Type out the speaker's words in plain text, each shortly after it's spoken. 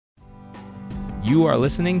You are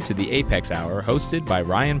listening to the Apex Hour, hosted by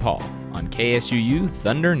Ryan Paul on KSUU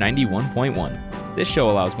Thunder 91.1. This show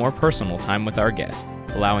allows more personal time with our guests,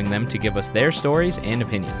 allowing them to give us their stories and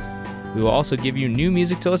opinions. We will also give you new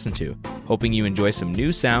music to listen to, hoping you enjoy some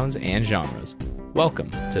new sounds and genres. Welcome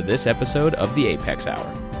to this episode of the Apex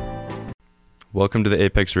Hour. Welcome to the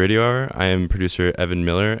Apex Radio Hour. I am producer Evan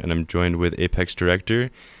Miller, and I'm joined with Apex Director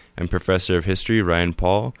and Professor of History Ryan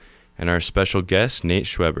Paul, and our special guest, Nate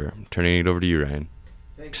Schweber. I'm turning it over to you, Ryan.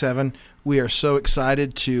 Thanks, Evan. We are so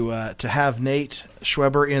excited to have Nate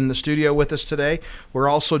Schweber in the studio with us today. We're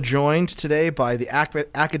also joined today by the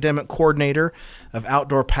academic coordinator of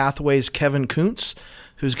Outdoor Pathways, Kevin Kuntz,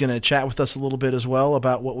 who's going to chat with us a little bit as well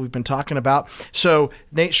about what we've been talking about. So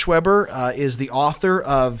Nate Schweber is the author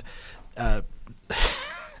of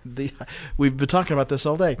we've been talking about this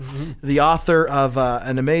all day. Mm-hmm. The author of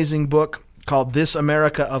an amazing book called This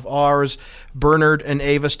America of Ours, Bernard and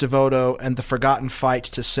Avis DeVoto and the Forgotten Fight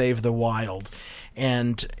to Save the Wild.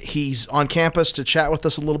 And he's on campus to chat with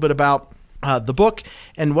us a little bit about the book.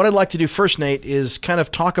 And what I'd like to do first, Nate, is kind of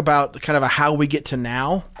talk about kind of a how we get to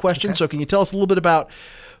now question. Okay. So can you tell us a little bit about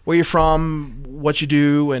where you're from, what you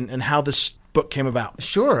do, and how this book came about?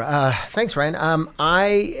 Sure. Thanks, Ryan.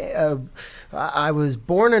 I was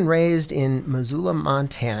born and raised in Missoula,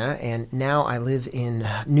 Montana, and now I live in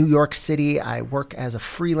New York City. I work as a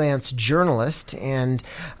freelance journalist, and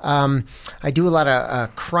I do a lot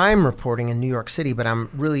of crime reporting in New York City, but I'm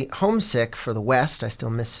really homesick for the West. I still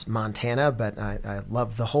miss Montana, but I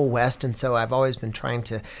love the whole West, and so I've always been trying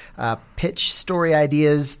to pitch story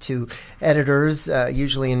ideas to editors,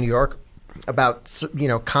 usually in New York, about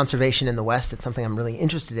conservation in the West. It's something I'm really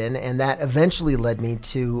interested in, and that eventually led me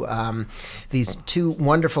to these two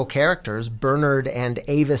wonderful characters, Bernard and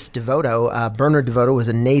Avis DeVoto. Bernard DeVoto was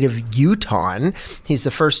a native Utahn. He's the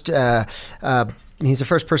first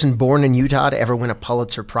person born in Utah to ever win a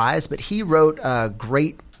Pulitzer Prize, but he wrote a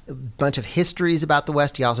great bunch of histories about the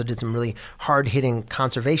West. He also did some really hard-hitting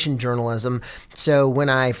conservation journalism. So when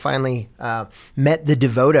I finally met the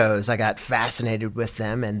DeVotos, I got fascinated with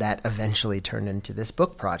them, and that eventually turned into this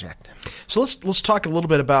book project. So let's talk a little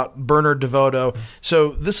bit about Bernard DeVoto. So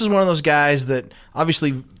this is one of those guys that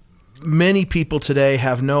obviously many people today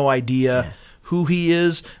have no idea who he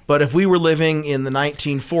is, but if we were living in the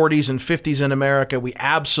 1940s and 50s in America, we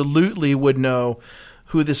absolutely would know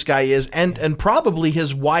who this guy is, and probably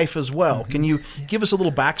his wife as well. Can you give us a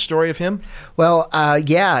little backstory of him? Well,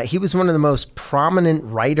 he was one of the most prominent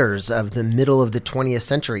writers of the middle of the 20th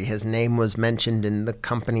century. His name was mentioned in the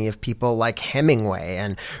company of people like Hemingway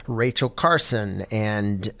and Rachel Carson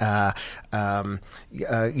and F.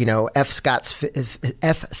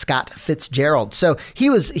 Scott Fitzgerald. So he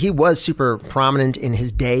was super prominent in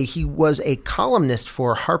his day. He was a columnist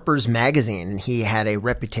for Harper's Magazine. He had a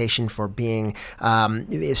reputation for being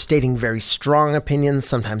stating very strong opinions,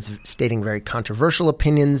 sometimes stating very controversial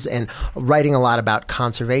opinions, and writing a lot about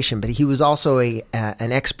conservation. But he was also an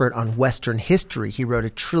expert on Western history. He wrote a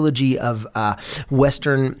trilogy of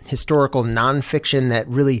Western historical nonfiction that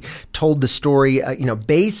really told the story,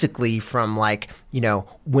 basically from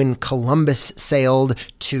when Columbus sailed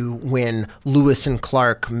to when Lewis and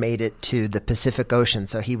Clark made it to the Pacific Ocean.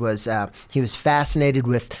 So he was fascinated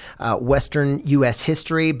with Western U.S.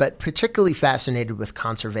 history, but particularly fascinated with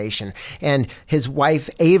conservation. And his wife,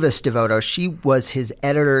 Avis DeVoto, she was his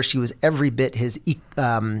editor. She was every bit his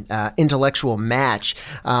intellectual match.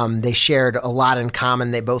 They shared a lot in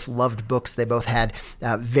common. They both loved books. They both had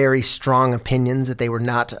very strong opinions that they were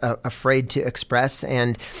not afraid to express.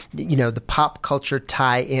 And, the pop culture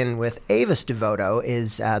tie-in with Avis DeVoto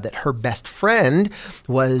is that her best friend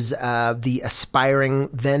was the aspiring,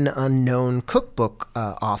 then unknown cookbook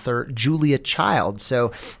author, Julia Child.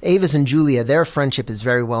 So Avis and Julia, their friendship is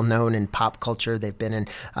very well known in pop culture. They've been in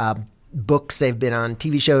books, they've been on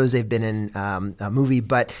TV shows, they've been in a movie,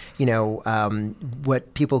 but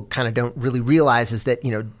what people kind of don't really realize is that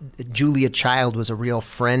Julia Child was a real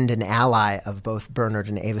friend and ally of both Bernard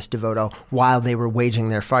and Avis DeVoto while they were waging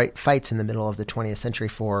their fights in the middle of the 20th century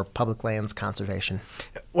for public lands conservation.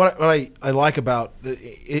 What I like about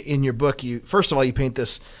in your book, first of all, you paint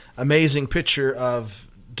this amazing picture of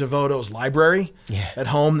DeVoto's library at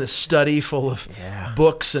home, this study full of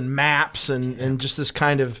books and maps and just this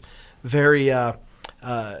kind of very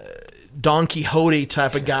Don Quixote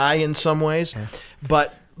type of guy in some ways.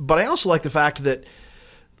 But I also like the fact that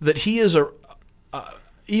he is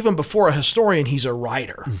even before a historian, he's a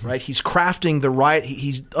writer, right? He's crafting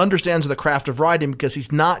he understands the craft of writing, because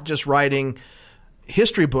he's not just writing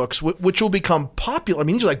history books, which will become popular. I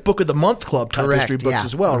mean, these are like Book of the Month Club type history books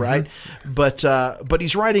as well, right? But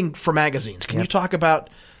he's writing for magazines. Can you talk about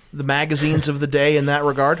the magazines of the day in that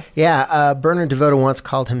regard? Yeah, Bernard DeVoto once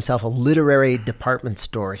called himself a literary department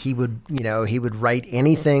store. He would write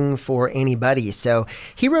anything for anybody. So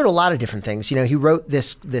he wrote a lot of different things. He wrote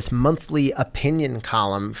this monthly opinion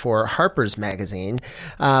column for Harper's Magazine,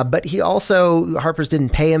 but Harper's didn't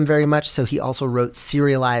pay him very much, so he also wrote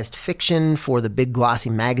serialized fiction for the big glossy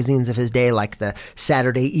magazines of his day, like the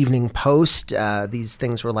Saturday Evening Post. These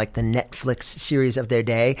things were like the Netflix series of their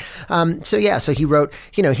day. So he wrote,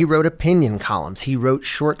 he wrote opinion columns. He wrote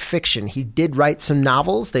short fiction. He did write some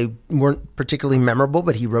novels. They weren't particularly memorable,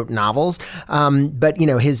 but he wrote novels. But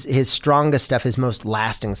his strongest stuff, his most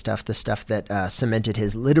lasting stuff, the stuff that cemented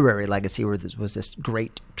his literary legacy was this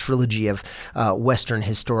great trilogy of Western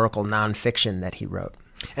historical nonfiction that he wrote.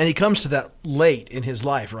 And he comes to that late in his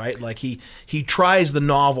life, right? Like he tries the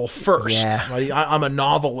novel first. Yeah. Right? I'm a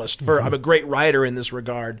novelist. I'm a great writer in this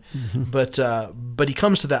regard, but he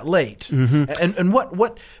comes to that late. And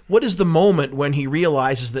what is the moment when he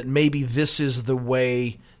realizes that maybe this is the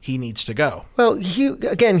way he needs to go? Well, he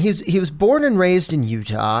was born and raised in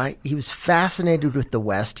Utah. He was fascinated with the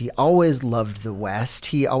West. He always loved the West.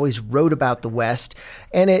 He always wrote about the West,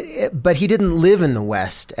 but he didn't live in the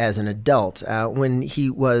West as an adult. When he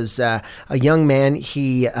was a young man,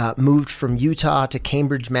 he moved from Utah to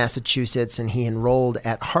Cambridge, Massachusetts, and he enrolled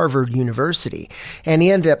at Harvard University. And he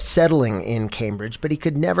ended up settling in Cambridge, but he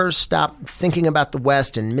could never stop thinking about the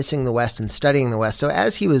West and missing the West and studying the West. So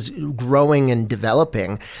as he was growing and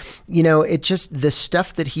developing, it just, the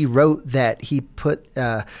stuff that he wrote that he put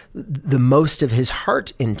the most of his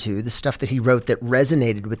heart into, the stuff that he wrote that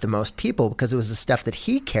resonated with the most people because it was the stuff that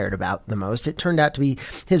he cared about the most, it turned out to be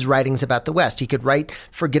his writings about the West. He could write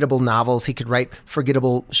forgettable novels. He could write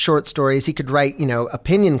forgettable short stories. He could write,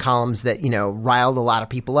 opinion columns that, riled a lot of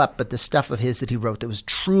people up. But the stuff of his that he wrote that was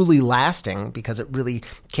truly lasting because it really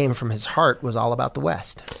came from his heart was all about the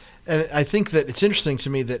West. And I think that it's interesting to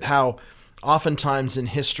me that how oftentimes in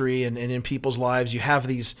history and in people's lives, you have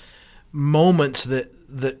these moments that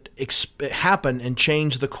happen and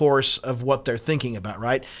change the course of what they're thinking about,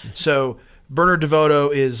 right? So Bernard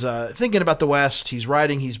DeVoto is thinking about the West. He's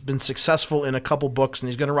been successful in a couple books, and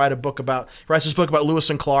he's going to writes this book about Lewis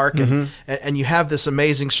and Clark, and you have this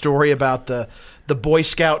amazing story about the Boy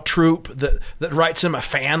Scout troop that writes him a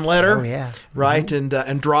fan letter, right,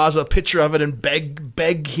 and draws a picture of it and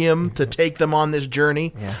beg him to take them on this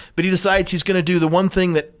journey. Yeah. But he decides he's going to do the one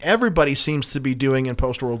thing that everybody seems to be doing in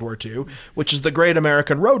post-World War II, which is the Great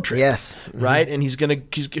American Road Trip. Yes, right, and he's going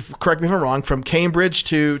to, correct me if I'm wrong, from Cambridge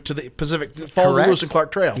to the Pacific, follow the Lewis and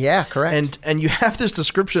Clark Trail. Yeah, correct. And you have this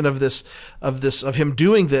description of him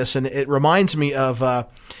doing this, and it reminds me of.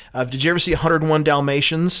 Did you ever see 101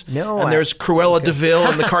 Dalmatians? No. And there's Cruella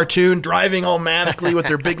DeVille in the cartoon driving all manically with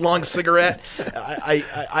their big long cigarette.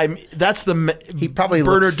 That's he probably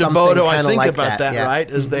Bernard DeVoto. I think like about that yeah.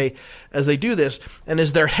 right as they do this, and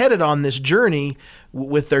as they're headed on this journey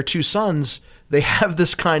with their two sons, they have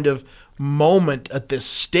this kind of moment at this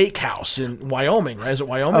steakhouse in Wyoming, right? Is it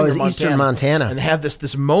Wyoming or Montana? Eastern Montana. And they have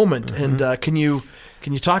this moment. And can you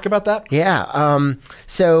talk about that? Yeah.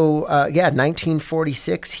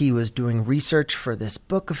 1946, he was doing research for this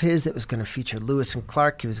book of his that was going to feature Lewis and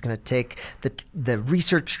Clark. He was going to take the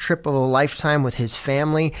research trip of a lifetime with his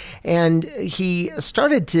family. And he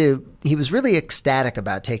was really ecstatic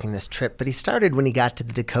about taking this trip, but he started when he got to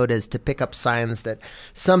the Dakotas to pick up signs that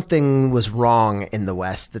something was wrong in the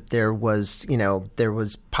West, that there was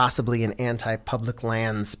possibly an anti-public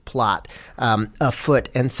lands plot afoot.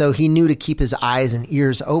 And so he knew to keep his eyes and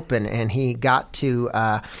ears open, and he got to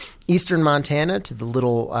Eastern Montana, to the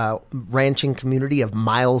little ranching community of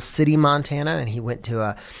Miles City, Montana, and he went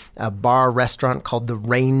to a bar restaurant called the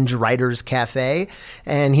Range Riders Cafe,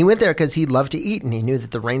 and he went there because he loved to eat, and he knew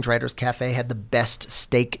that the Range Riders Cafe had the best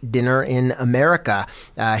steak dinner in America.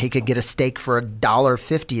 He could get a steak for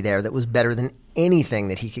 $1.50 there that was better than anything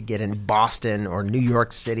that he could get in Boston or New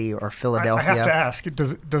York City or Philadelphia. I have to ask,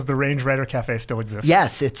 does the Range Rider Cafe still exist?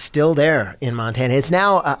 Yes, it's still there in Montana. It's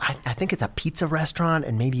now, I think it's a pizza restaurant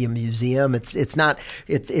and maybe a museum. It's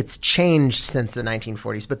changed since the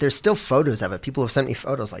 1940s, but there's still photos of it. People have sent me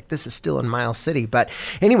photos like this is still in Miles City. But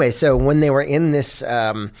anyway, so when they were in this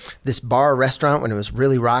bar restaurant, when it was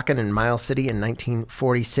really rocking in Miles City in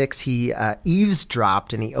 1946, he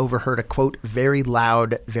eavesdropped and he overheard a, quote, very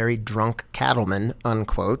loud, very drunk cattleman,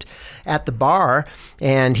 unquote, at the bar,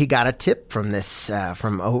 and he got a tip from this,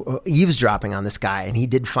 from eavesdropping on this guy, and he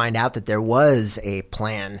did find out that there was a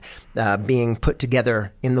plan being put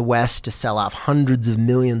together in the West to sell off hundreds of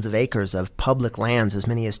millions of acres of public lands, as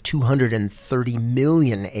many as 230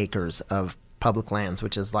 million acres of public lands,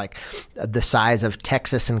 which is like the size of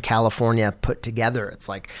Texas and California put together. It's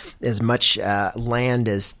like as much land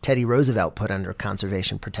as Teddy Roosevelt put under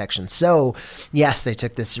conservation protection. So, yes, they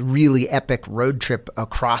took this really epic road trip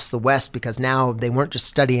across the West because now they weren't just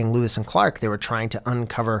studying Lewis and Clark. They were trying to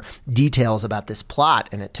uncover details about this plot,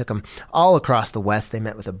 and it took them all across the West. They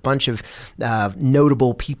met with a bunch of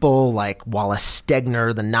notable people like Wallace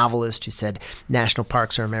Stegner, the novelist who said national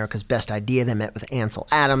parks are America's best idea. They met with Ansel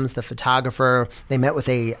Adams, the photographer. They met with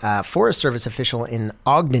a Forest Service official in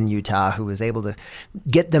Ogden, Utah, who was able to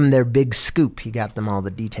get them their big scoop. He got them all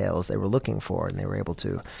the details they were looking for, and they were able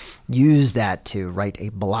to use that to write a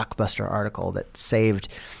blockbuster article that saved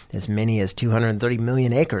as many as 230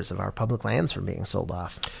 million acres of our public lands from being sold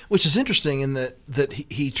off. Which is interesting in that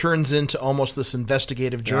he turns into almost this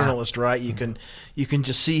investigative journalist, right? You can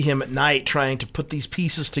just see him at night trying to put these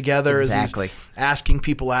pieces together as he's asking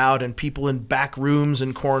people out and people in back rooms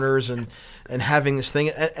and corners and having this thing.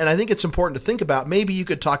 And I think it's important to think about, maybe you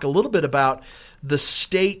could talk a little bit about the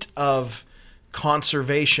state of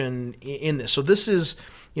conservation in this. So this is,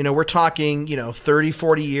 we're talking, 30,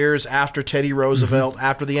 40 years after Teddy Roosevelt,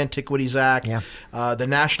 after the Antiquities Act. Yeah. The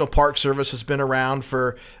National Park Service has been around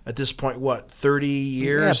for, at this point, 30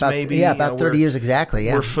 years maybe? Yeah, about 30 years exactly,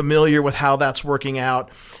 yeah. We're familiar with how that's working out.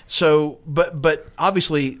 So, but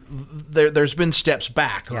obviously there's been steps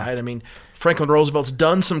back, right? I mean, Franklin Roosevelt's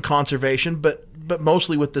done some conservation, but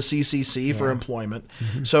mostly with the CCC for employment.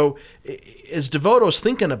 So as Devoto's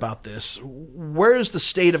thinking about this, where is the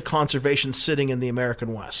state of conservation sitting in the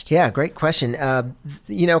American West? Yeah, great question.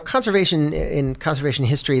 Conservation, in conservation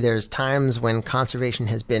history, there's times when conservation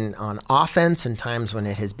has been on offense and times when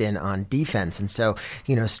it has been on defense. And so,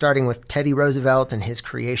 starting with Teddy Roosevelt and his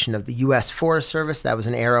creation of the U.S. Forest Service, that was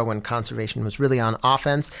an era when conservation was really on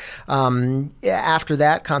offense. After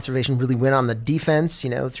that, conservation really went on the defense,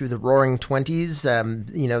 through the Roaring 20s.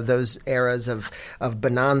 Those eras of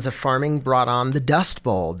bonanza farming brought on the Dust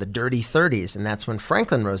Bowl, the Dirty 30s, and that's when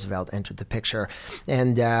Franklin Roosevelt entered the picture.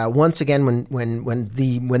 And once again, when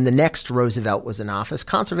the next Roosevelt was in office,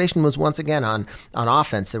 conservation was once again on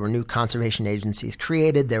offense. There were new conservation agencies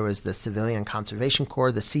created. There was the Civilian Conservation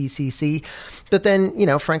Corps, the CCC. But then,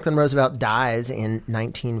 Franklin Roosevelt dies in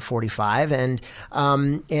 1945,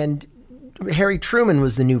 and Harry Truman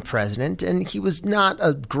was the new president, and he was not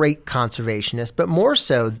a great conservationist, but more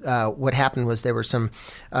so what happened was there were some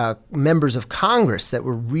members of Congress that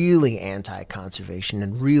were really anti-conservation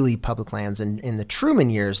and really public lands. And in the Truman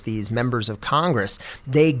years, these members of Congress,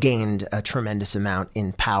 they gained a tremendous amount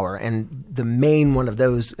in power. And the main one of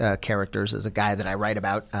those characters is a guy that I write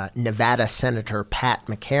about, Nevada Senator Pat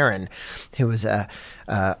McCarran, who was a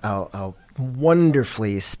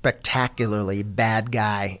wonderfully, spectacularly bad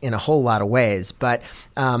guy in a whole lot of ways. But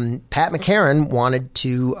Pat McCarran wanted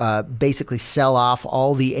to basically sell off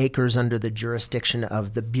all the acres under the jurisdiction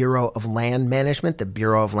of the Bureau of Land Management. The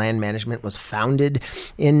Bureau of Land Management was founded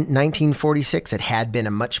in 1946. It had been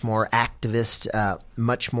a much more activist,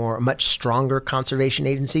 much stronger conservation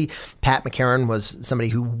agency. Pat McCarran was somebody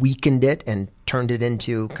who weakened it and turned it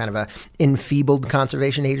into kind of a enfeebled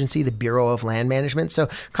conservation agency, the Bureau of Land Management. So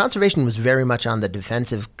conservation was very much on the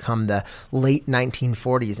defensive come the late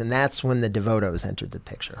 1940s, and that's when the Devotos entered the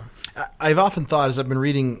picture. I've often thought, as I've been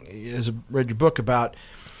reading, as I read your book, about,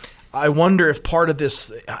 I wonder if part of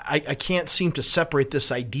this, I can't seem to separate this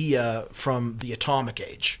idea from the atomic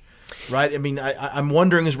age. Right. I mean, I'm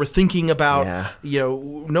wondering, as we're thinking about,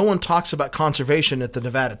 no one talks about conservation at the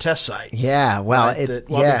Nevada test site. Yeah. Well,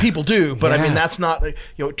 right? People do. But I mean, that's not,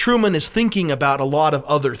 Truman is thinking about a lot of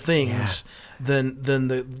other things than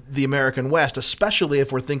the American West, especially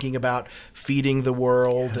if we're thinking about feeding the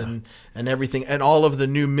world and everything and all of the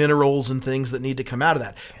new minerals and things that need to come out of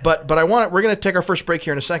that. But we're going to take our first break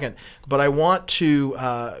here in a second. But I want to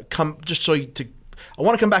I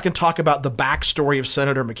want to come back and talk about the backstory of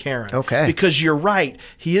Senator McCarran. Okay. Because you're right.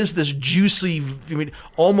 He is this juicy,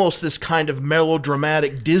 almost this kind of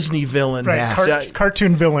melodramatic Disney villain. Right.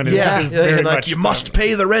 Cartoon villain is very much you must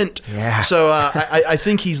pay the rent. Yeah. So I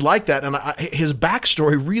think he's like that. And his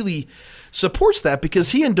backstory really supports that,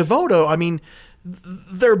 because he and Devoto,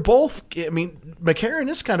 they're both, McCarran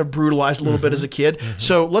is kind of brutalized a little bit as a kid.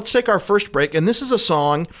 So let's take our first break. And this is a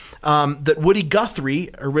song that Woody Guthrie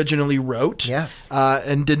originally wrote. Yes.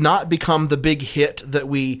 And did not become the big hit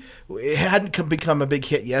that it hadn't become a big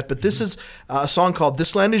hit yet. But this is a song called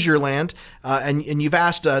This Land Is Your Land. And you've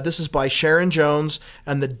asked, this is by Sharon Jones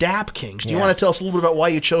and the Dap Kings. Do you want to tell us a little bit about why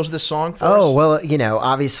you chose this song for us? Oh, well,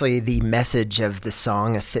 obviously the message of the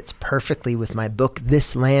song fits perfectly with my book,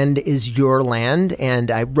 This Land Is Your Land. land,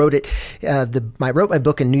 and I wrote it. I wrote my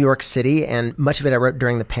book in New York City, and much of it I wrote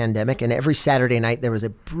during the pandemic. And every Saturday night there was a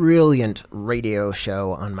brilliant radio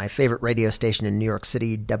show on my favorite radio station in New York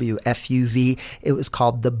City, WFUV. It was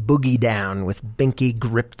called The Boogie Down with Binky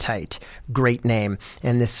Griptite. Great name.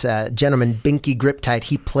 And this gentleman, Binky Griptite,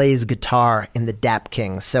 he plays guitar in the Dap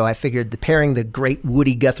Kings. So I figured pairing the great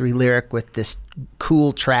Woody Guthrie lyric with this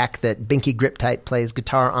cool track that Binky Griptite plays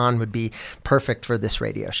guitar on would be perfect for this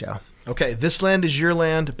radio show. Okay, This Land Is Your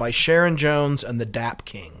Land by Sharon Jones and the Dap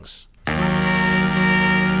Kings.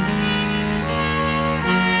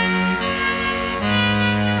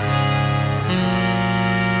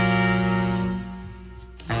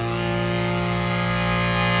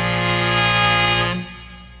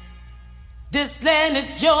 This land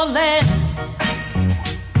is your land.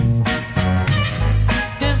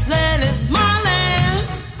 This land is my land.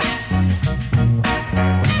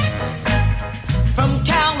 From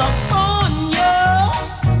California,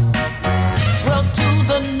 well, to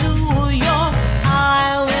the New York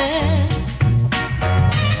Island.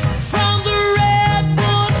 From the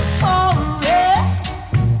Redwood Forest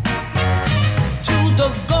to the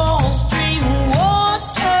Gulf Stream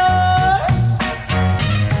waters.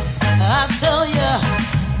 I tell ya,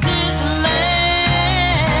 this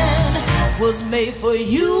land was made for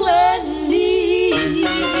you and me.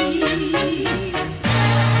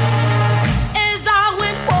 As I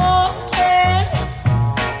went walking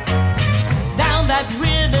down that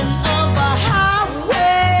ribbon of a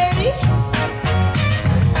highway,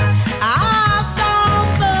 I saw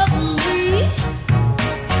above me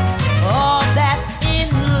all that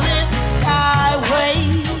endless skyway.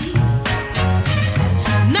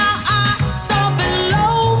 Now I saw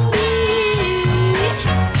below me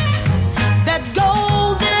that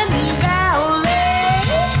golden valley,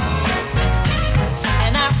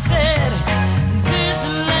 and I said, this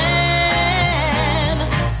land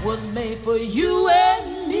was made for you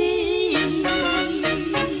and me.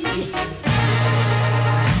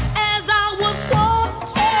 As I was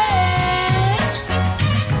walking,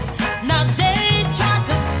 now they tried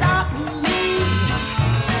to stop me.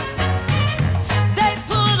 They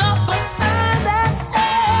put up a sign that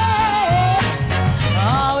said,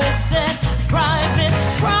 oh, it said private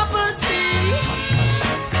property.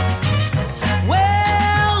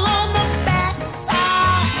 Well, on the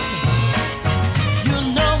backside, you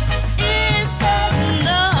know, it said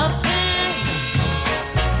nothing.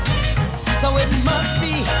 So it must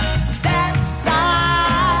be that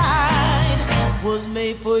side was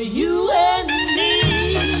made for you and me.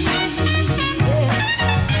 Yeah.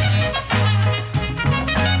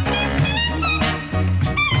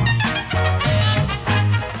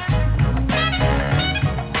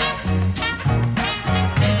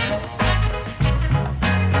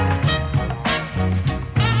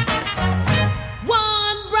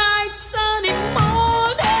 One bright sunny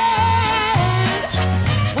morning,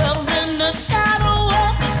 well, in the shadow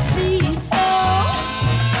of the steeple,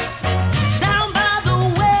 down by the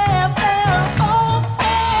welfare office,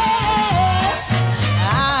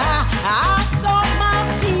 I saw my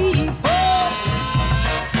people.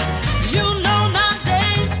 You know, now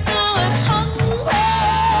they stood hungry.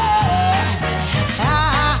 I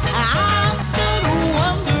stood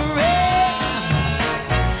wondering.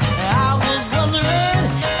 I was wondering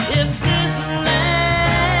if this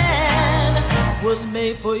land was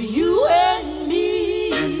made for you and me.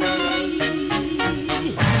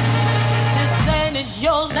 This land is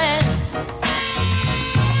your land.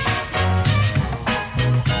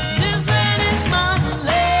 This land is my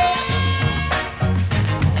land.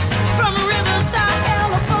 From Riverside,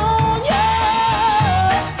 California,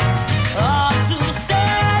 to the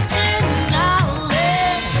Staten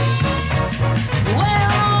Island.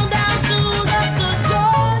 Well, down to Augusta,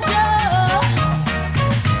 Georgia.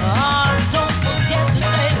 Don't forget to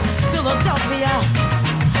say Philadelphia.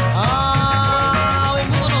 We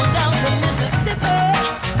moved on down to Mississippi.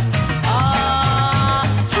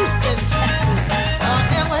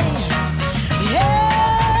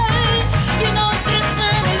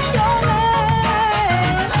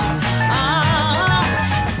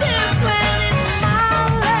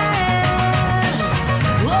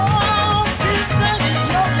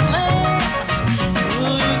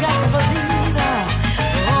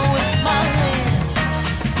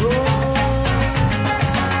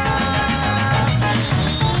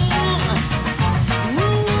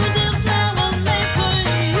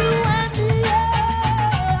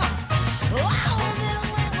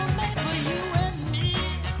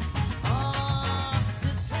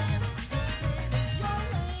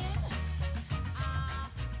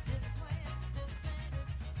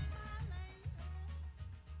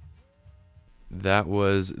 That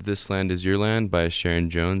was This Land Is Your Land by Sharon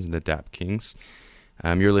Jones and the Dap Kings.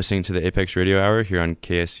 You're listening to the Apex Radio Hour here on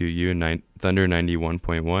KSUU Thunder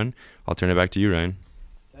 91.1. I'll turn it back to you, Ryan.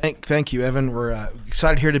 Thank you, Evan. We're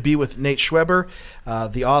excited here to be with Nate Schweber,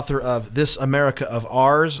 the author of This America of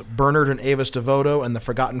Ours, Bernard and Avis DeVoto, and the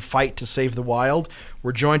Forgotten Fight to Save the Wild.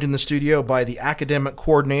 We're joined in the studio by the academic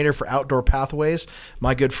coordinator for Outdoor Pathways,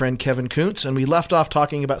 my good friend Kevin Kuntz, and we left off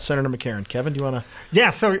talking about Senator McCarran. Kevin, do you want to? Yeah,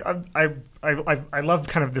 so I love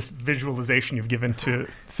kind of this visualization you've given to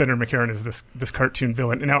Senator McCarran as this cartoon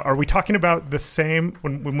villain. Now, are we talking about the same,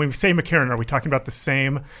 when we say McCarran, are we talking about the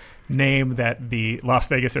same name that the Las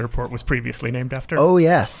Vegas airport was previously named after? Oh,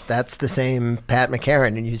 yes. That's the same Pat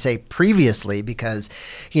McCarran. And you say previously because,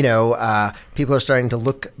 people are starting to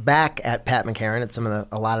look back at Pat McCarran at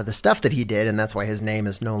a lot of the stuff that he did, and that's why his name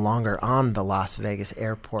is no longer on the Las Vegas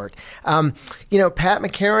airport. Pat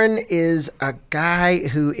McCarran is a guy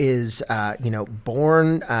who is,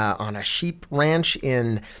 born on a sheep ranch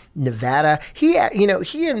in Nevada. He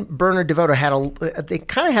and Bernard DeVoto they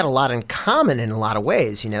kind of had a lot in common in a lot of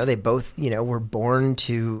ways. They both, were born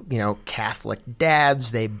to, Catholic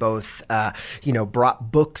dads. They both,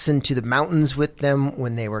 brought books into the mountains with them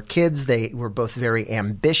when they were kids. They were both very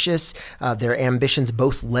ambitious. Their ambitions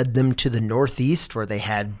both led them to the Northeast, where they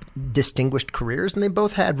had distinguished careers, and they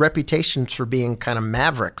both had reputations for being kind of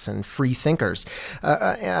mavericks and free thinkers.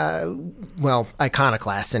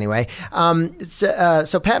 Iconoclasts anyway.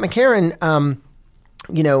 So Pat McCarran,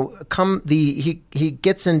 he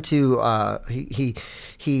gets into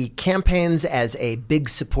he campaigns as a big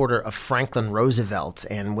supporter of Franklin Roosevelt,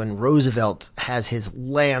 and when Roosevelt has his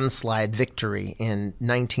landslide victory in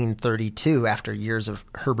 1932 after years of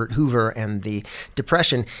Herbert Hoover and the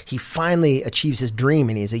Depression, he finally achieves his dream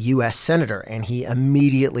and he's a U.S. senator, and he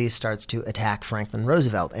immediately starts to attack Franklin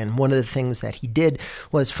Roosevelt. And one of the things that he did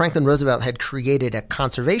was Franklin Roosevelt had created a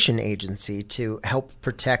conservation agency to help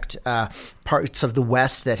protect parts of the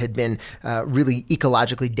West that had been really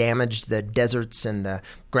ecologically damaged, the deserts and the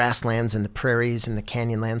grasslands and the prairies and the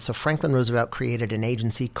canyonlands. So Franklin Roosevelt created an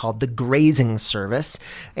agency called the Grazing Service,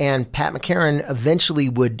 and Pat McCarran eventually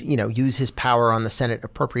would, use his power on the Senate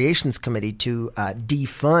Appropriations Committee to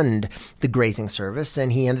defund the Grazing Service,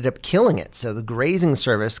 and he ended up killing it. So the Grazing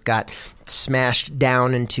Service got smashed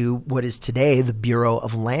down into what is today the Bureau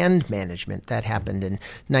of Land Management. That happened in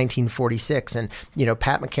 1946. And,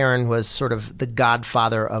 Pat McCarran was sort of the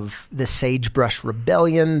godfather of the Sagebrush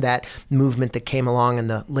Rebellion, that movement that came along in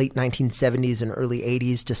the late 1970s and early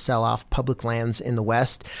 80s to sell off public lands in the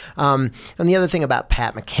West. And the other thing about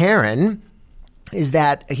Pat McCarran is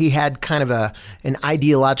that he had kind of an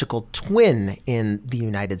ideological twin in the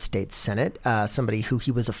United States Senate, somebody who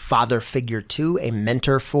he was a father figure to, a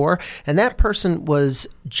mentor for, and that person was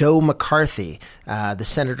Joe McCarthy, the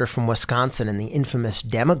senator from Wisconsin and the infamous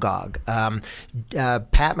demagogue. Pat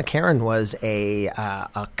McCarran was a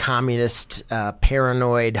communist,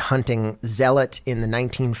 paranoid hunting zealot in the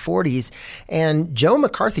 1940s, and Joe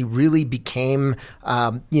McCarthy really became,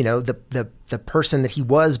 the person that he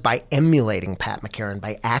was by emulating Pat McCarran,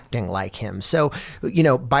 by acting like him. So,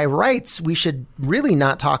 by rights, we should really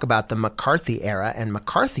not talk about the McCarthy era and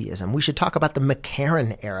McCarthyism. We should talk about the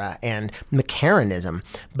McCarran era and McCarranism.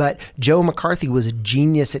 But Joe McCarthy was a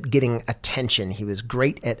genius at getting attention. He was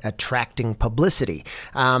great at attracting publicity.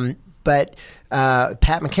 But Pat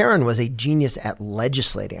McCarran was a genius at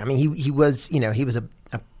legislating. I mean, he was a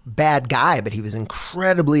bad guy, but he was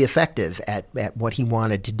incredibly effective at what he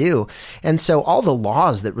wanted to do. And so all the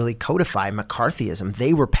laws that really codify McCarthyism,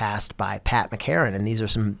 they were passed by Pat McCarran. And these are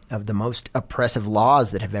some of the most oppressive laws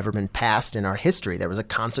that have ever been passed in our history. There was a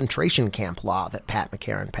concentration camp law that Pat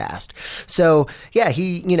McCarran passed. So yeah,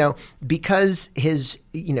 he, because his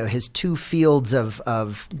two fields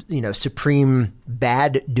of supreme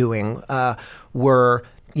bad doing were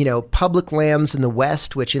public lands in the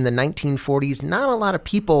West, which in the 1940s, not a lot of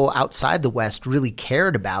people outside the West really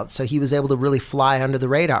cared about. So he was able to really fly under the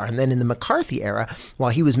radar. And then in the McCarthy era, while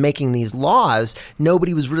he was making these laws,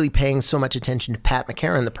 nobody was really paying so much attention to Pat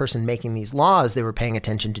McCarran, the person making these laws. They were paying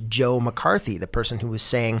attention to Joe McCarthy, the person who was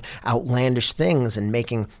saying outlandish things and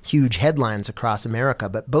making huge headlines across America.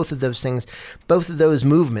 But both of those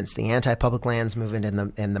movements, the anti-public lands movement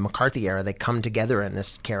and the McCarthy era, they come together in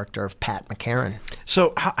this character of Pat McCarran.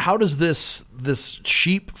 So how does this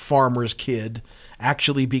sheep farmer's kid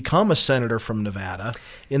actually become a senator from Nevada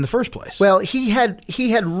in the first place? Well, he had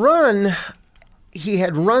run he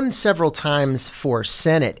had run several times for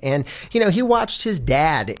Senate, and he watched his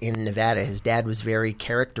dad in Nevada. His dad was very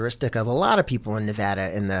characteristic of a lot of people in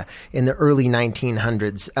Nevada in the early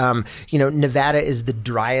 1900s. Nevada is the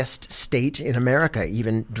driest state in America,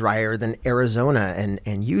 even drier than Arizona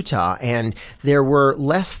and Utah, and there were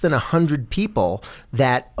less than 100 people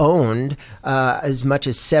that owned as much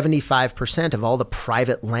as 75% of all the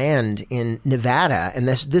private land in Nevada, and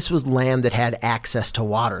this was land that had access to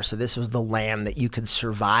water. So this was the land that you could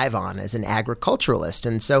survive on as an agriculturalist.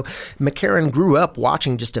 And so McCarran grew up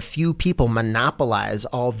watching just a few people monopolize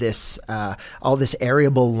all this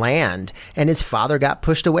arable land, and his father got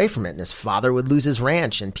pushed away from it, and his father would lose his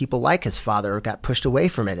ranch, and people like his father got pushed away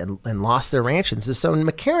from it and lost their ranches. And so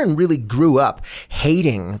McCarran really grew up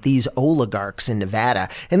hating these oligarchs in Nevada,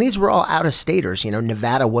 and these were all out-of-staters.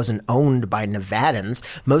 Nevada wasn't owned by Nevadans.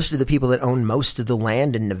 Most of the people that owned most of the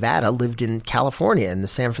land in Nevada lived in California, in the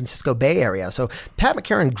San Francisco Bay Area. So Pat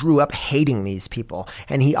McCarran grew up hating these people,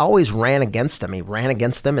 and he always ran against them. He ran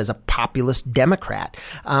against them as a populist Democrat,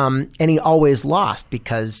 and he always lost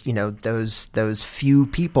because those few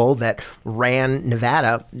people that ran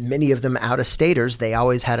Nevada, many of them out-of-staters, they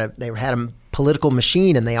had a political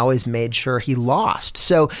machine, and they always made sure he lost.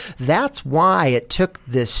 So that's why it took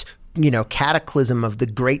this cataclysm of the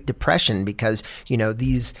Great Depression, because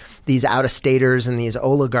these out-of-staters and these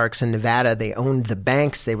oligarchs in Nevada, they owned the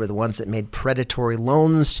banks. They were the ones that made predatory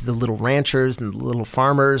loans to the little ranchers and the little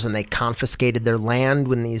farmers, and they confiscated their land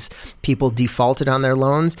when these people defaulted on their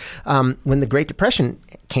loans. When the Great Depression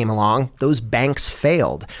came along, those banks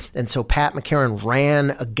failed, and so Pat McCarran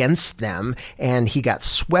ran against them, and he got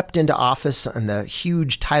swept into office on the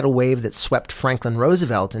huge tidal wave that swept Franklin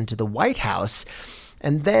Roosevelt into the White House.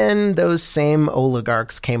 And then those same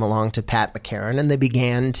oligarchs came along to Pat McCarran, and they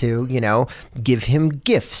began to, give him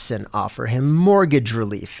gifts and offer him mortgage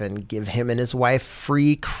relief and give him and his wife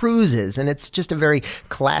free cruises. And it's just a very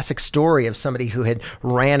classic story of somebody who had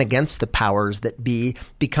ran against the powers that be,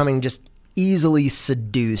 becoming just easily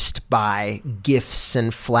seduced by gifts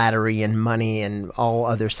and flattery and money and all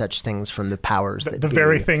other such things from the powers that the be.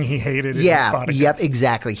 very thing he hated. Yeah, yep,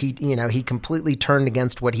 exactly. He completely turned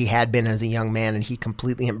against what he had been as a young man, and he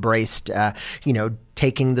completely embraced,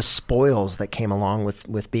 taking the spoils that came along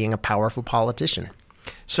with being a powerful politician.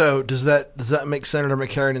 So does that make Senator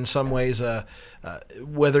McCarran in some ways,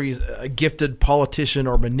 whether he's a gifted politician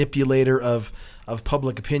or manipulator of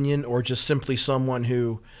public opinion, or just simply someone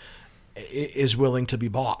who is willing to be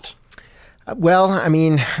bought? Well, I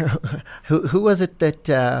mean, who was it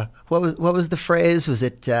that what was the phrase? Was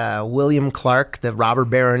it William Clark, the robber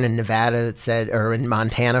baron in Nevada, that said, or in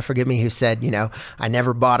Montana, forgive me, who said, I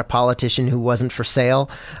never bought a politician who wasn't for sale.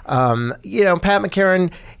 Pat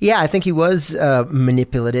McCarran, I think he was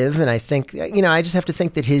manipulative, and I think I just have to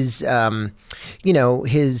think that his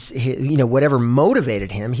whatever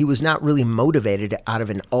motivated him, he was not really motivated out of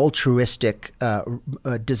an altruistic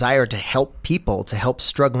desire to help people, to help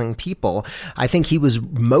struggling people. I think he was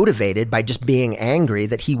motivated by just being angry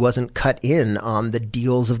that he wasn't cut in on the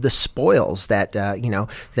deals of the spoils that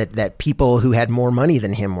that people who had more money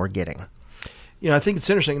than him were getting. I think it's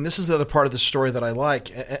interesting, and this is the other part of the story that I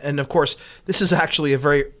like. And of course, this is actually a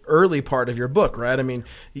very early part of your book, right? I mean,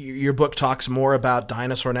 your book talks more about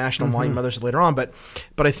Dinosaur National Monument others later on, but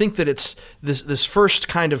I think that it's this first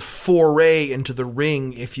kind of foray into the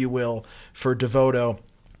ring, if you will, for DeVoto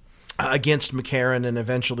against McCarran and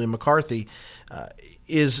eventually McCarthy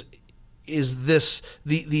is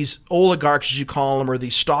these oligarchs, as you call them, or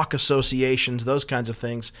these stock associations, those kinds of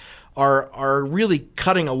things, are really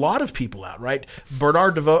cutting a lot of people out, right?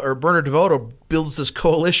 Bernard DeVoto builds this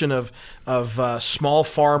coalition of small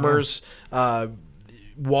farmers,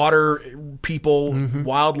 water people,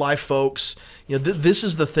 wildlife folks. This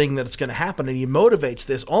is the thing that's going to happen, and he motivates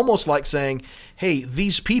this almost like saying, "Hey,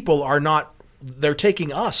 these people are not." They're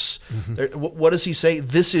taking us. What does he say?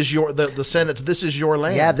 This is the Senate's. This is your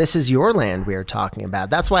land. Yeah, this is your land we are talking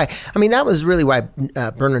about. That's why. I mean, that was really why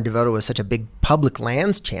Bernard DeVoto was such a big public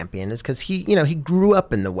lands champion, is because he grew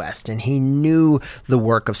up in the West, and he knew the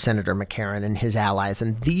work of Senator McCarran and his allies.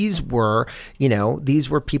 And these were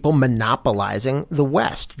people monopolizing the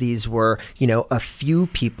West. These were a few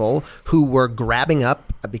people who were grabbing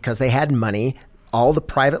up, because they had money, all the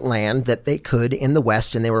private land that they could in the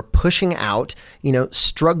West, and they were pushing out,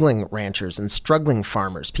 struggling ranchers and struggling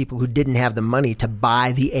farmers, people who didn't have the money to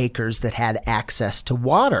buy the acres that had access to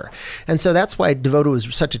water. And so that's why Devoto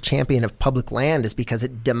was such a champion of public land, is because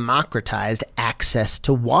it democratized access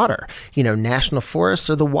to water. National forests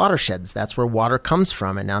are the watersheds. That's where water comes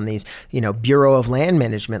from. And on these, Bureau of Land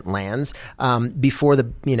Management lands, before the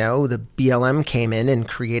BLM came in and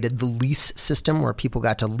created the lease system where people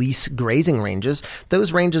got to lease grazing ranges,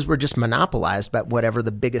 those ranges were just monopolized by whatever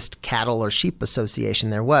the biggest cattle or sheep association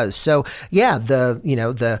there was. So yeah,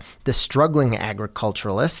 the struggling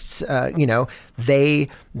agriculturalists, they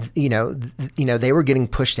were getting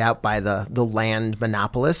pushed out by the land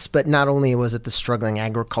monopolists. But not only was it the struggling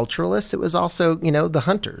agriculturalists, it was also the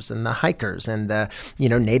hunters and the hikers and the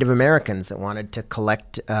Native Americans that wanted to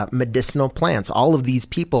collect medicinal plants. All of these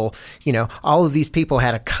people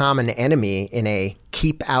had a common enemy in a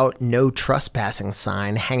keep out, no trespassing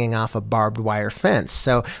sign hanging off a barbed wire fence.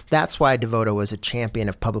 So that's why Devoto was a champion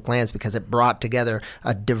of public lands, because it brought together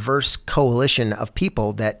a diverse coalition of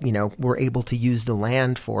people that, were able to use the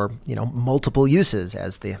land for, multiple uses,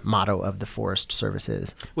 as the motto of the Forest Service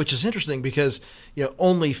is. Which is interesting because,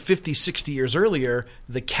 only 50, 60 years earlier,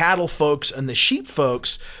 the cattle folks and the sheep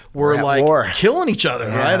folks were like war, killing each other,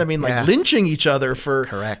 right? I mean, lynching each other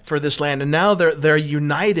for this land. And now they're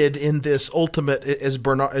united in this ultimate, as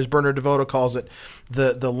Bernard Devoto calls it,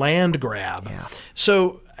 the land grab. Yeah.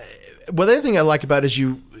 So, the other thing I like about is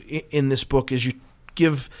in this book is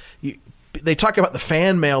they talk about the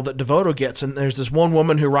fan mail that Devoto gets, and there's this one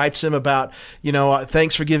woman who writes him about,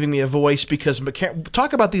 thanks for giving me a voice, because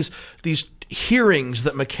talk about these hearings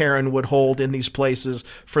that McCarran would hold in these places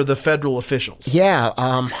for the federal officials. Yeah,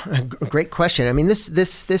 great question. I mean, this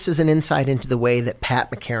is an insight into the way that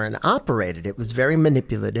Pat McCarran operated. It was very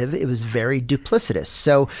manipulative. It was very duplicitous.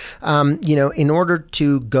 So, in order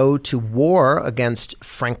to go to war against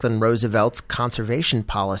Franklin Roosevelt's conservation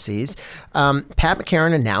policies, Pat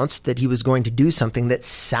McCarran announced that he was going to do something that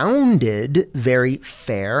sounded very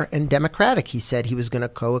fair and democratic. He said he was going to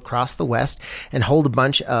go across the West and hold a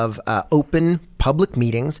bunch of open public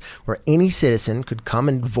meetings where any citizen could come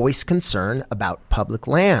and voice concern about public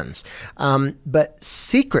lands. But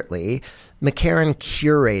secretly, McCarran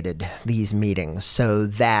curated these meetings so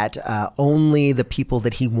that only the people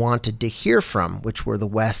that he wanted to hear from, which were the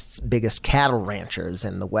West's biggest cattle ranchers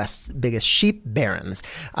and the West's biggest sheep barons,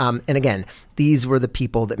 and again, these were the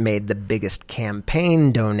people that made the biggest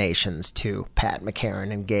campaign donations to Pat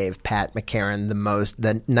McCarran and gave Pat McCarran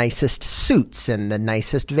the nicest suits and the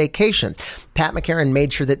nicest vacations. Pat McCarran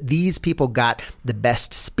made sure that these people got the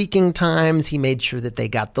best speaking times. He made sure that they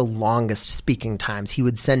got the longest speaking times. He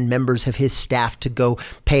would send members of his staff to go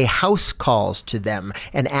pay house calls to them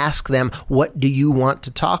and ask them, what do you want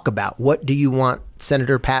to talk about? What do you want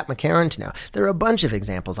Senator Pat McCarran to know? There are a bunch of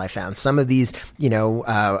examples I found. Some of these,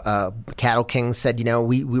 cattle kings said,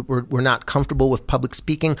 we're not comfortable with public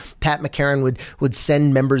speaking. Pat McCarran would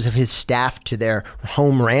send members of his staff to their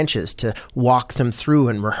home ranches to walk them through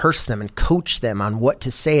and rehearse them and coach them on what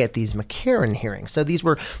to say at these McCarran hearings. So these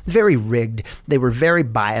were very rigged. They were very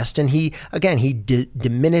biased. And he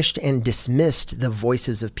diminished and dismissed the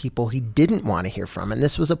voices of people he didn't want to hear from. And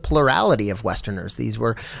this was a plurality of Westerners. These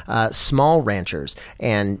were small ranchers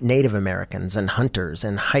and Native Americans and hunters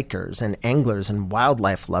and hikers and anglers and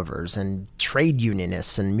wildlife lovers and trade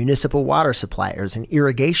unionists and municipal water suppliers and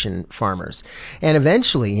irrigation farmers. And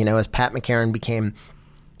eventually, as Pat McCarran became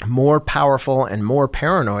more powerful and more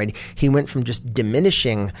paranoid, he went from just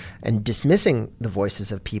diminishing and dismissing the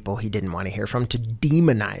voices of people he didn't want to hear from to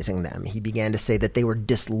demonizing them. He began to say that they were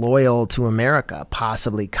disloyal to America,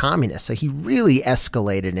 possibly communist. So he really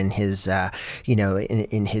escalated in his,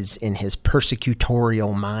 in his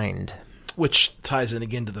persecutorial mind. Which ties in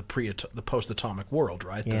again to the post-atomic world,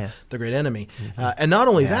 right? Yeah. The great enemy. Mm-hmm. And not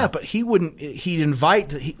only that, but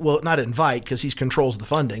not invite, because he controls the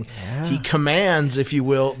funding. Yeah. He commands, if you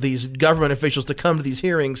will, these government officials to come to these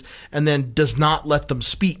hearings and then does not let them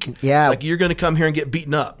speak. Yeah. It's like, you're going to come here and get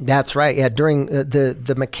beaten up. That's right. Yeah. During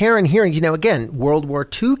the McCarran hearing, again, World War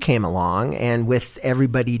II came along, and with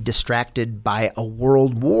everybody distracted by a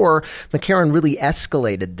world war, McCarran really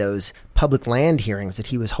escalated those public land hearings that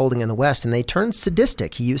he was holding in the West, and they turned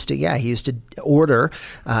sadistic. He used to order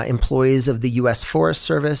employees of the U.S. Forest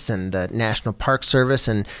Service and the National Park Service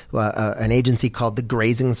and an agency called the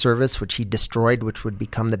Grazing Service, which he destroyed, which would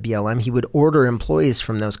become the BLM. He would order employees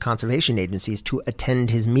from those conservation agencies to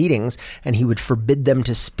attend his meetings, and he would forbid them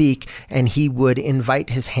to speak, and he would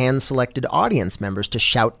invite his hand-selected audience members to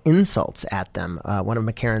shout insults at them. One of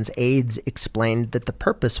McCarran's aides explained that the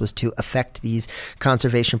purpose was to affect these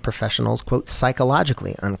conservation professionals criminals, quote,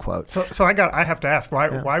 psychologically, unquote. So I have to ask,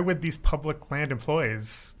 why would these public land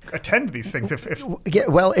employees attend these things?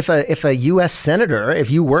 If a U.S. senator, if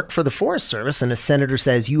you work for the Forest Service and a senator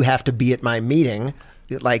says you have to be at my meeting,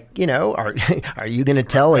 like, are you going to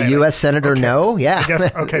tell a U.S. senator no? Yeah. I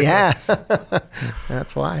guess, okay. Yeah. So.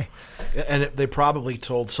 That's why. And they probably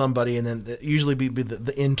told somebody, and then usually be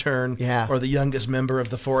the intern or the youngest member of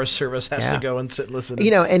the Forest Service has to go and sit and listen.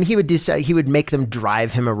 And he would make them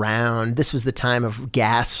drive him around. This was the time of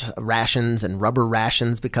gas rations and rubber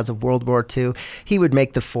rations because of World War II. He would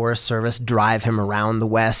make the Forest Service drive him around the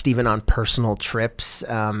West, even on personal trips.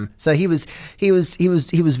 So he was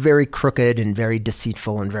very crooked and very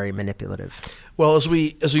deceitful and very manipulative. Well, as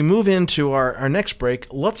we move into our next break,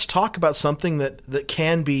 let's talk about something that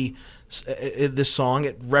can be. This song,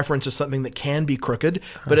 it references something that can be crooked,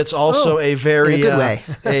 but it's also a very in a good way.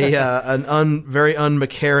 very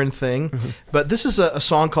un-McCarran thing. Mm-hmm. But this is a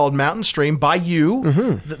song called "Mountain Stream" by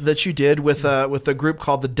you that you did with a group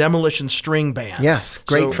called the Demolition String Band. Yes,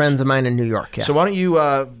 great friends of mine in New York. Yes. So why don't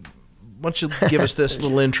you give us this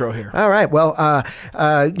little intro here? All right. Well,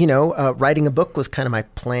 writing a book was kind of my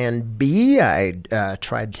plan B. I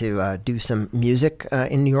tried to do some music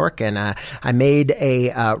in New York, and I made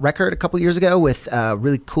a record a couple years ago with a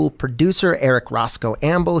really cool producer, Eric Roscoe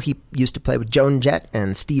Amble. He used to play with Joan Jett,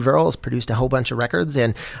 and Steve Earle has produced a whole bunch of records.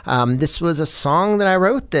 And this was a song that I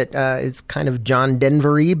wrote that is kind of John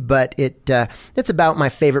Denver-y, but it's about my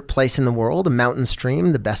favorite place in the world, a mountain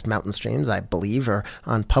stream. The best mountain streams, I believe, are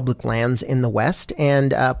on public lands in the West,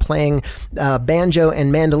 and playing banjo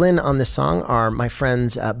and mandolin on this song are my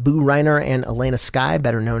friends Boo Reiner and Elena Skye,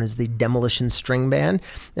 better known as the Demolition String Band.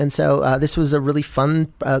 And so this was a really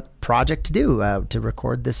fun project to do, to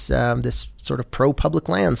record this sort of pro-public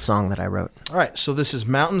lands song that I wrote. All right, so this is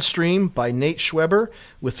Mountain Stream by Nate Schweber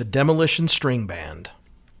with the Demolition String Band.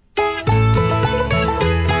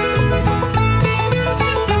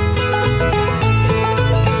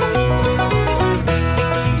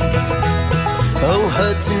 Oh,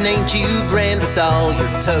 Hudson, ain't you grand with all your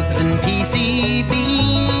tugs and PCBs?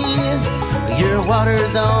 Your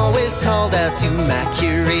water's always called out to my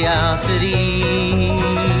curiosity.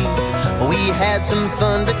 We had some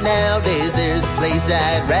fun, but nowadays there's a place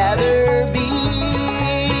I'd rather be.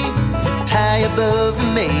 High above the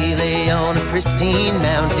melee on a pristine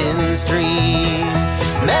mountain stream.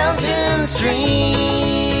 Mountain stream,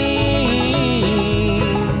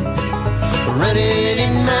 running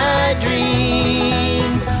in my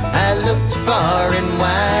dreams. I looked far and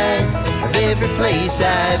wide of every place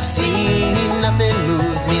I've seen. Nothing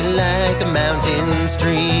moves me like a mountain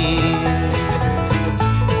stream.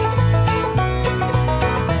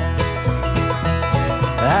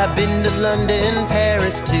 I've been to London,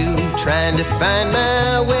 Paris too, trying to find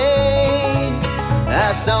my way.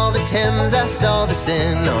 I saw the Thames, I saw the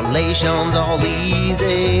Seine on Les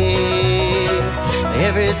Champs-Élysées.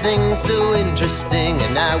 Everything's so interesting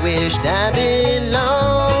and I wished I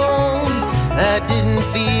belonged. I didn't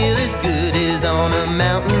feel as good as on a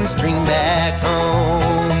mountain stream back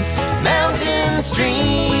home. Mountain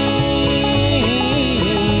stream,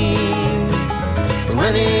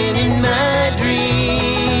 running in my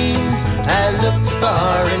dreams. I looked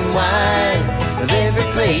far and wide of every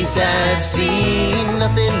place I've seen.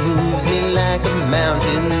 Nothing moves me like a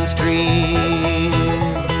mountain stream.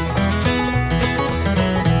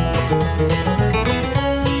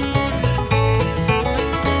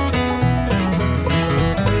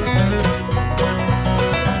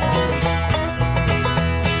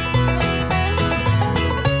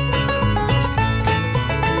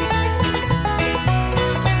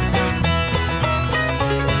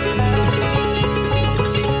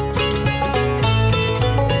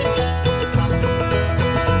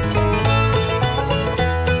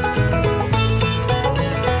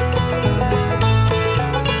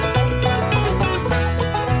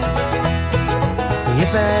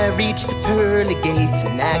 If I reach the pearly gates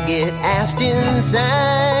and I get asked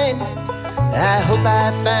inside, I hope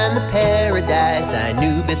I find the paradise I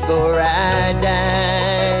knew before I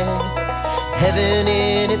died. Heaven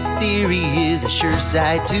in its theory is a sure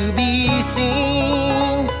sight to be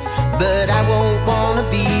seen, but I won't wanna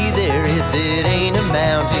be there if it ain't a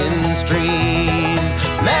mountain stream.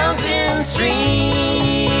 Mountain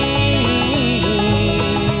stream,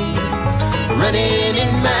 running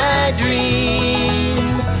in my dreams.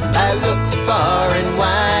 I looked far and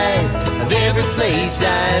wide of every place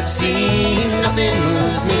I've seen. Nothing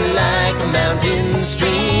moves me like a mountain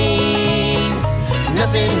stream.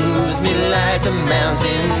 Nothing moves me like a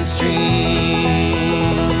mountain stream.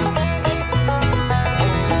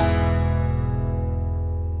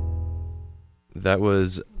 That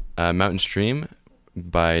was Mountain Stream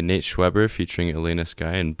by Nate Schweber featuring Elena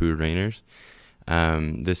Skye and Boo Rainers.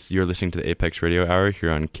 You're listening to the Apex Radio Hour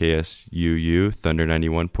here on KSUU Thunder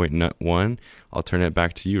 91.1. I'll turn it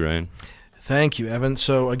back to you, Ryan. Thank you, Evan.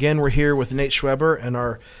 So again, we're here with Nate Schweber and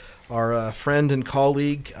our friend and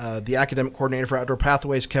colleague, the academic coordinator for Outdoor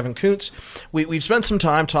Pathways, Kevin Kuntz. We've spent some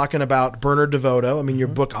time talking about Bernard DeVoto. I mean, your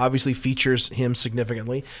book obviously features him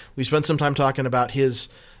significantly. We spent some time talking about his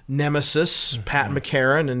nemesis, Pat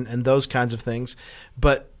McCarran, and those kinds of things.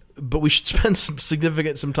 But we should spend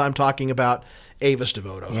some time talking about Avis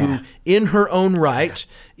DeVoto, who in her own right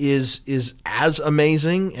is as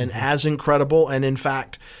amazing and as incredible. And in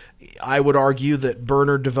fact, I would argue that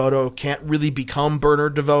Bernard DeVoto can't really become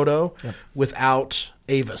Bernard DeVoto without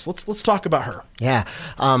Avis. Let's talk about her. Yeah.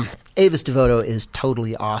 Avis DeVoto is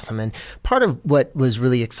totally awesome. And part of what was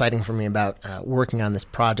really exciting for me about working on this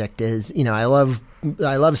project is, I love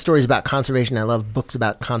stories about conservation. I love books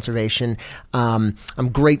about conservation. I'm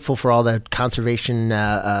grateful for all the conservation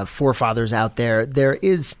forefathers out there. There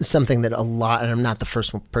is something that a lot, and I'm not the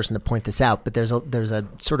first person to point this out, but there's a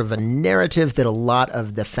sort of a narrative that a lot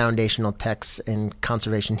of the foundational texts in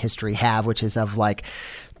conservation history have, which is of like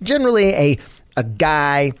generally a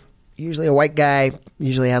guy, usually a white guy,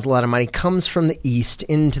 usually has a lot of money, comes from the east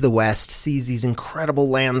into the west, sees these incredible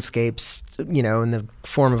landscapes, in the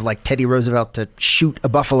form of like Teddy Roosevelt to shoot a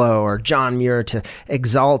buffalo, or John Muir to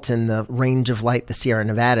exalt in the range of light the Sierra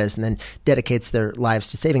Nevadas, and then dedicates their lives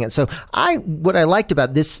to saving it. So what I liked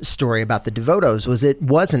about this story about the DeVotos was it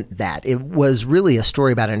wasn't that. It was really a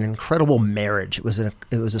story about an incredible marriage. It was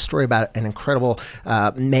a story about an incredible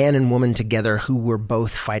man and woman together who were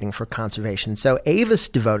both fighting for conservation. So Avis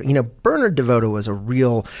DeVoto, Bernard DeVoto was a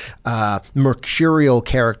real mercurial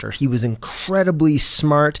character. He was incredibly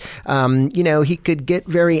smart. He could get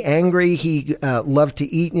very angry. He loved to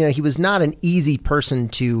eat. He was not an easy person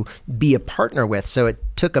to be a partner with. So it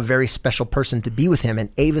took a very special person to be with him, and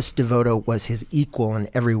Avis DeVoto was his equal in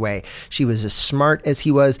every way. She was as smart as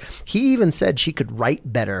he was. He even said she could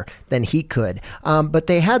write better than he could. But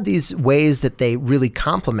they had these ways that they really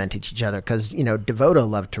complemented each other because, DeVoto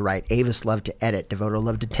loved to write. Avis loved to edit. DeVoto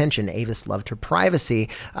loved attention. Avis loved her privacy.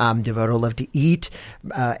 DeVoto loved to eat.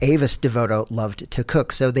 Avis DeVoto loved to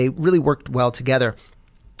cook. So they really worked well together.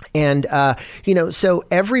 And, so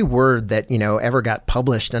every word that, ever got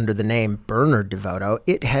published under the name Bernard DeVoto,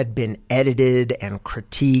 it had been edited and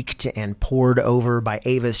critiqued and pored over by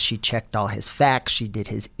Avis. She checked all his facts. She did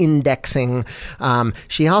his indexing.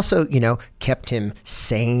 She also, kept him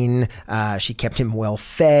sane. She kept him well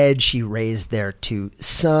fed. She raised their 2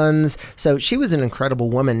 sons. So she was an incredible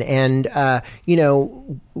woman. And, I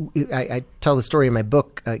tell the story in my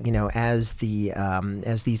book, as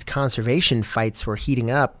these conservation fights were heating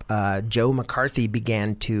up, Joe McCarthy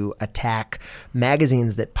began to attack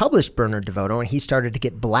magazines that published Bernard DeVoto, and he started to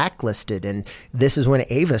get blacklisted. And this is when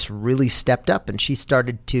Avis really stepped up, and she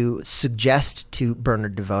started to suggest to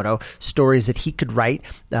Bernard DeVoto stories that he could write,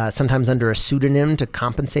 sometimes under a pseudonym to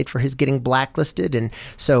compensate for his getting blacklisted. And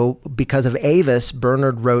so because of Avis,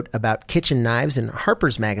 Bernard wrote about kitchen knives in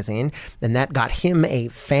Harper's Magazine, and that got him a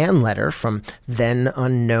fan letter from then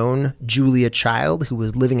unknown Julia Child, who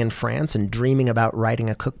was living in France and dreaming about writing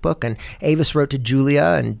a cookbook. And Avis wrote to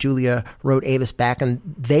Julia, and Julia wrote Avis back, and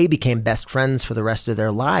they became best friends for the rest of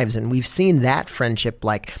their lives. And we've seen that friendship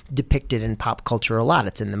depicted in pop culture a lot.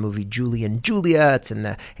 It's in the movie Julie and Julia. It's in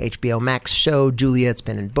the HBO Max show Julia. It's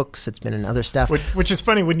been in books. It's been in other stuff. Which is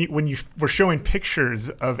funny when you were showing pictures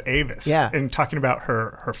of Avis and talking about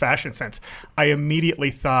her fashion sense. I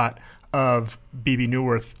immediately thought of Bebe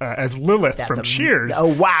Neuwirth as Lilith from Cheers.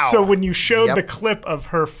 Oh, wow. So when you showed the clip of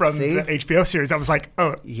her from the HBO series, I was like,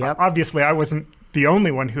 obviously I wasn't the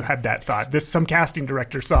only one who had that thought. Some casting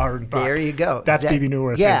director saw her and thought, there you go. That's Bebe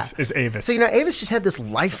Neuwirth is Avis. So, Avis just had this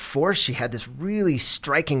life force. She had this really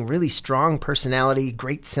striking, really strong personality,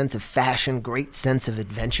 great sense of fashion, great sense of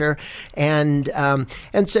adventure. And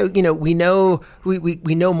so, we know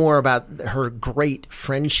more about her great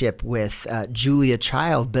friendship with Julia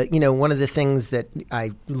Child. But, one of the things that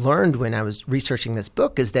I learned when I was researching this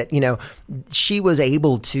book is that, she was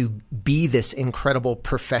able to be this incredible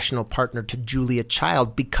professional partner to Julia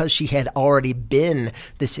Child because she had already been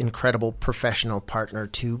this incredible professional partner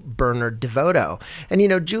to Bernard DeVoto. And,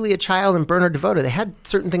 Julia Child and Bernard DeVoto, they had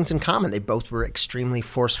certain things in common. They both were extremely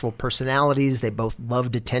forceful personalities. They both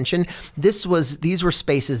loved attention. These were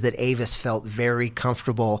spaces that Avis felt very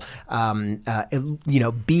comfortable,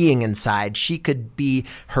 being inside. She could be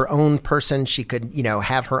her own person. She could,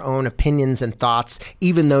 have her own opinions and thoughts,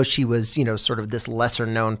 even though she was, sort of this lesser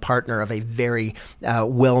known partner of a very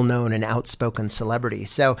well-known and outspoken celebrity.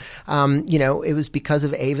 So, it was because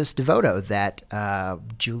of Avis DeVoto that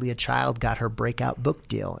Julia Child got her breakout book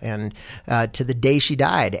deal. And to the day she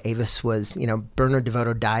died, Avis was, Bernard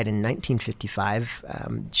DeVoto died in 1955.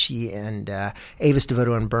 She and Avis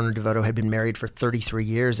DeVoto and Bernard DeVoto had been married for 33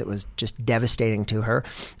 years. It was just devastating to her.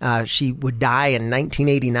 She would die in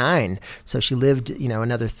 1989, so she lived,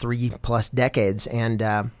 another 3+ decades.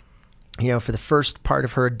 And for the first part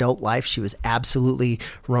of her adult life, she was absolutely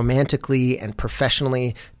romantically and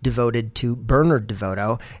professionally devoted to Bernard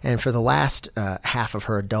DeVoto. And for the last half of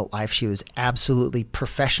her adult life, she was absolutely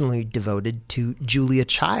professionally devoted to Julia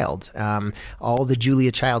Child. All the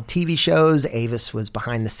Julia Child TV shows, Avis was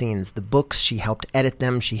behind the scenes. The books, she helped edit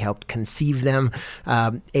them. She helped conceive them.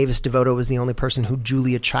 Avis DeVoto was the only person who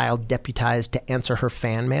Julia Child deputized to answer her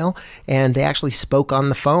fan mail. And they actually spoke on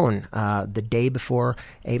the phone the day before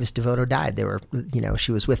Avis DeVoto died. They were,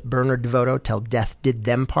 she was with Bernard DeVoto till death did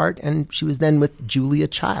them part, and she was then with Julia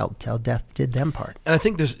Child till death did them part. And I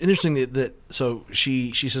think there's interesting that so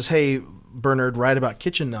she says, "Hey, Bernard, write about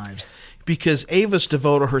kitchen knives," because Avis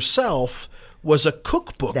DeVoto herself was a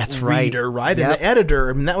cookbook reader, right? Yep. And an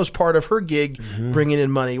editor. I mean, that was part of her gig, bringing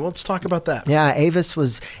in money. Well, let's talk about that. Yeah, Avis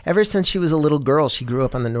was, ever since she was a little girl, she grew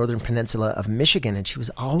up on the northern peninsula of Michigan, and she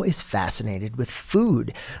was always fascinated with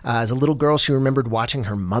food. As a little girl, she remembered watching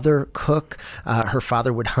her mother cook. Her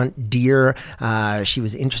father would hunt deer. She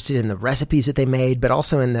was interested in the recipes that they made, but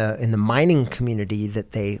also in the mining community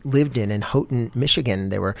that they lived in Houghton, Michigan.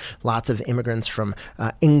 There were lots of immigrants from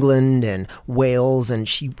England and Wales, and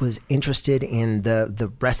she was interested in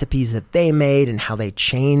the recipes that they made and how they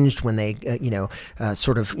changed when they,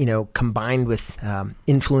 combined with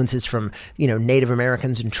influences from, Native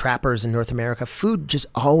Americans and trappers in North America. Food just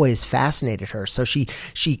always fascinated her. So she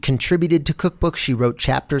contributed to cookbooks. She wrote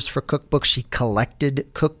chapters for cookbooks. She collected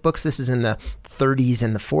cookbooks. This is in the 30s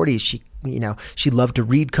and the 40s. She loved to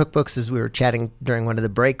read cookbooks. As we were chatting during one of the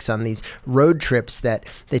breaks on these road trips that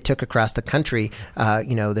they took across the country.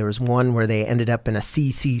 There was one where they ended up in a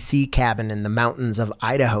CCC cabin in the mountains of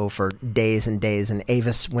Idaho for days and days. And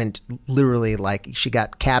Avis went literally she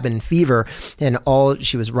got cabin fever, and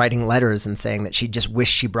she was writing letters and saying that she just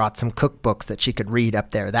wished she brought some cookbooks that she could read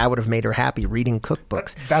up there. That would have made her happy, reading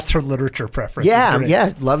cookbooks. That's her literature preference.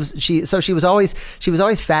 Yeah. So she was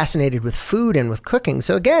always fascinated with food and with cooking.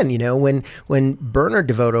 So again, when Bernard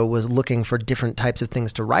DeVoto was looking for different types of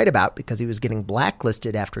things to write about because he was getting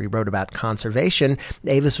blacklisted after he wrote about conservation,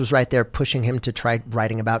 Avis was right there pushing him to try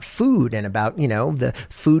writing about food and about, the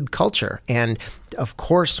food culture. And of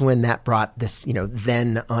course, when that brought this,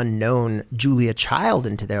 then unknown Julia Child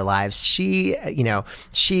into their lives, she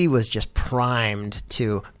was just primed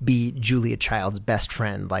to be Julia Child's best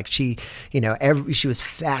friend. Like she was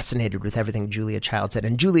fascinated with everything Julia Child said.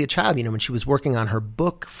 And Julia Child, when she was working on her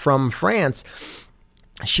book from France,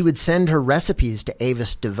 she would send her recipes to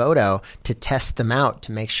Avis DeVoto to test them out,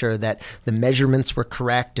 to make sure that the measurements were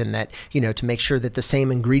correct, and that, to make sure that the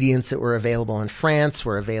same ingredients that were available in France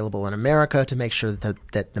were available in America, to make sure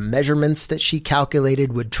that the measurements that she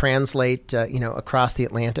calculated would translate, across the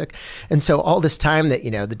Atlantic. And so all this time that,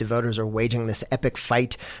 the DeVotos are waging this epic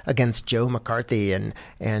fight against Joe McCarthy and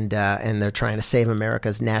they're trying to save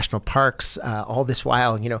America's national parks, all this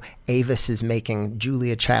while, Avis is making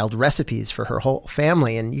Julia Child recipes for her whole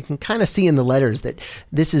family. And you can kind of see in the letters that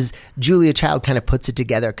this is Julia Child kind of puts it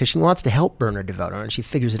together because she wants to help Bernard DeVoto, and she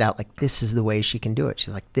figures it out like this is the way she can do it.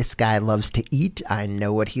 She's like, this guy loves to eat. I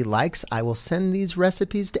know what he likes. I will send these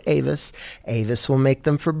recipes to Avis. Avis will make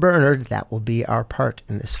them for Bernard. That will be our part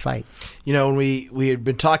in this fight. When we had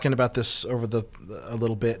been talking about this over a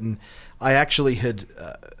little bit, and I actually had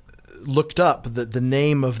looked up the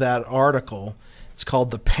name of that article. It's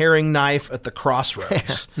called "The Paring Knife at the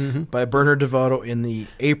Crossroads" by Bernard DeVoto in the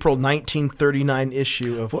April 1939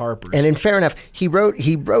 issue of Harper's. And in fair enough, he wrote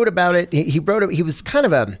about it. He was kind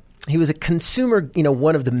of he was a consumer,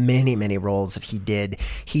 one of the many, many roles that he did.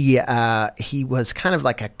 He was kind of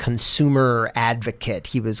like a consumer advocate.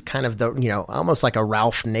 He was kind of almost like a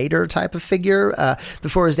Ralph Nader type of figure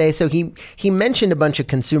before his day. So he mentioned a bunch of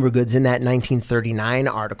consumer goods in that 1939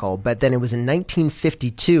 article, but then it was in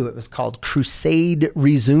 1952. It was called Crusade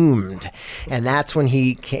Resumed. And that's when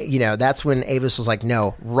that's when Avis was like,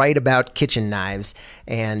 no, write about kitchen knives.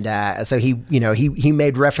 And so he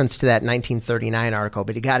made reference to that 1939 article,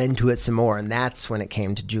 but he got into it some more, and that's when it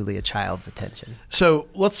came to Julia Child's attention. So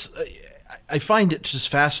I find it just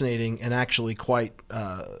fascinating and actually quite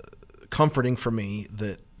comforting for me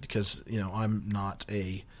that because I'm not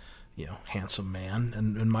a handsome man,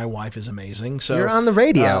 and my wife is amazing. So you're on the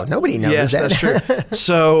radio. Nobody knows yes, that. That's true.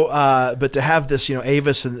 So, but to have this,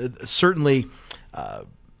 Avis, and certainly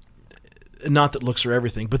not that looks are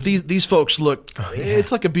everything, but these folks look.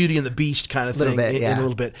 It's like a Beauty and the Beast kind of thing, in a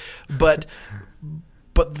little bit. But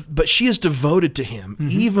she is devoted to him,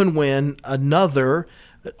 even when another,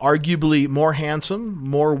 arguably more handsome,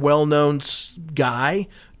 more well-known guy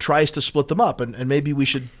tries to split them up, and maybe we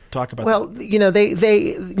should talk about that. Well, they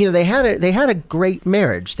had a great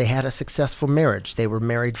marriage. They had a successful marriage. They were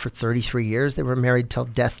married for 33 years. They were married till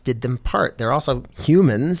death did them part. They're also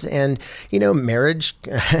humans, and marriage,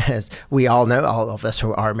 as we all know, all of us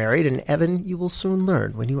who are married, and Evan, you will soon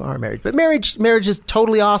learn when you are married. But marriage is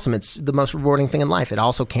totally awesome. It's the most rewarding thing in life. It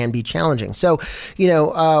also can be challenging. So,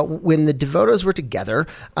 when the DeVotos were together,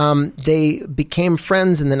 they became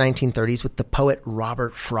friends in the 1930s with the poet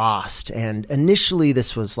Robert Frost, and initially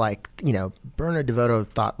this was Bernard DeVoto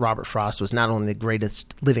thought Robert Frost was not only the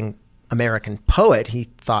greatest living American poet, he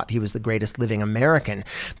thought he was the greatest living American.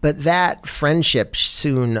 But that friendship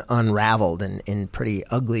soon unraveled in pretty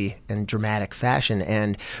ugly and dramatic fashion.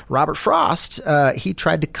 And Robert Frost, he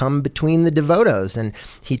tried to come between the DeVotos, and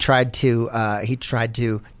he tried to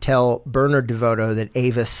tell Bernard DeVoto that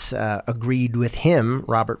Avis agreed with him,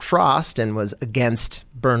 Robert Frost, and was against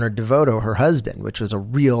Bernard DeVoto, her husband, which was a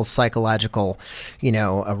real psychological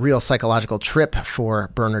trip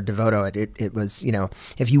for Bernard DeVoto. It was,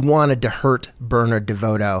 if you wanted to hurt Bernard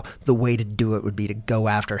DeVoto, the way to do it would be to go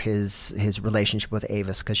after his relationship with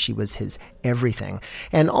Avis, because she was his everything.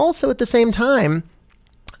 And also at the same time,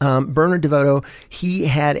 Bernard DeVoto, he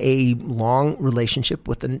had a long relationship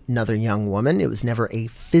with another young woman. It was never a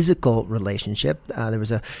physical relationship. There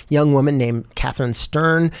was a young woman named Catherine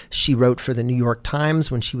Stern. She wrote for the New York Times.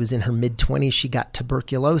 When she was in her mid-20s, she got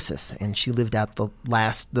tuberculosis, and she lived out the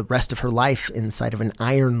rest of her life inside of an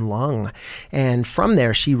iron lung. And from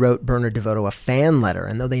there, she wrote Bernard DeVoto a fan letter.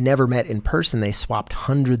 And though they never met in person, they swapped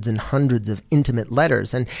hundreds and hundreds of intimate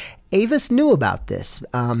letters. And Avis knew about this,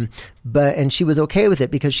 and she was okay with it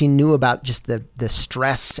because she knew about just the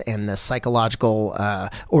stress and the psychological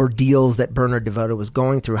ordeals that Bernard DeVoto was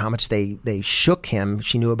going through, how much they shook him.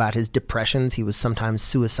 She knew about his depressions. He was sometimes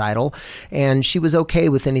suicidal, and she was okay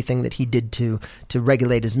with anything that he did to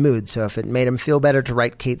regulate his mood. So if it made him feel better to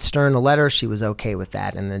write Kate Stern a letter, she was okay with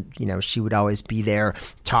that. And then, she would always be there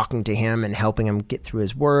talking to him and helping him get through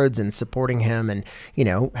his words and supporting him and,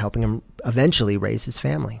 helping him eventually raise his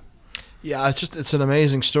family. Yeah, it's an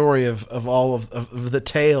amazing story of all of the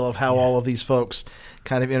tale of how all of these folks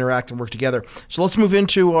kind of interact and work together. So let's move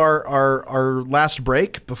into our last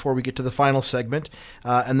break before we get to the final segment.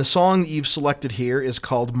 And the song that you've selected here is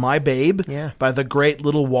called My Babe by the great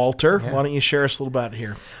Little Walter. Yeah. Why don't you share us a little about it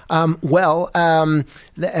here?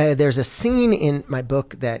 There's a scene in my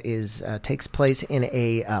book that takes place in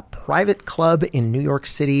a private club in New York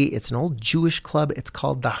City. It's an old Jewish club. It's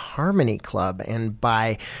called the Harmony Club. And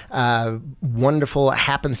by wonderful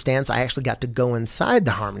happenstance, I actually got to go inside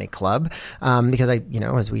the Harmony Club because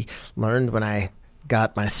as we learned when I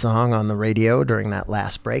got my song on the radio during that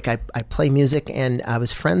last break, I play music, and I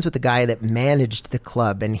was friends with the guy that managed the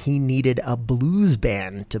club, and he needed a blues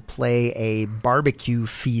band to play a barbecue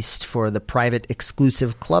feast for the private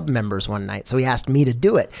exclusive club members one night. So he asked me to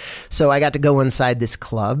do it. So I got to go inside this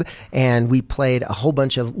club, and we played a whole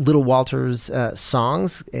bunch of Little Walter's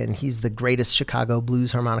songs, and he's the greatest Chicago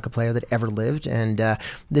blues harmonica player that ever lived. And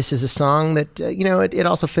this is a song that, it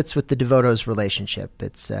also fits with the DeVoto's relationship.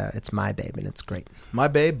 It's My Babe, and it's great. My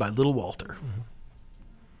Babe by Little Walter.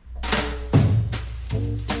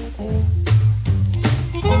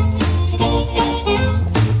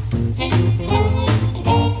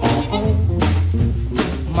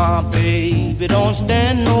 My baby don't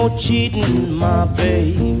stand no cheating, my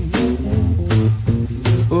baby.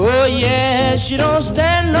 Oh yeah, she don't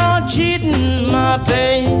stand no cheating, my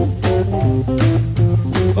baby.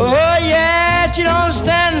 Oh yeah, she don't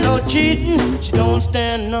stand no cheating. She don't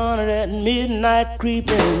stand none of that midnight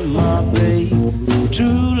creeping, my baby.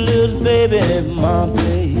 True little baby, my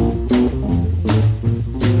baby.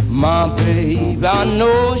 My baby, I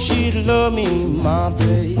know she'd love me, my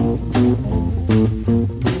baby.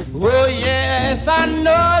 Oh yes, I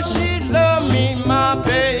know she'd love me, my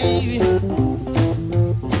baby.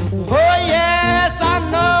 Oh yes, I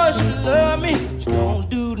know she'd love me. She don't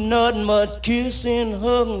do nothing but kiss and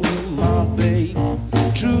hug me, my baby.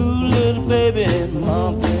 True little baby,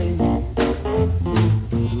 my baby.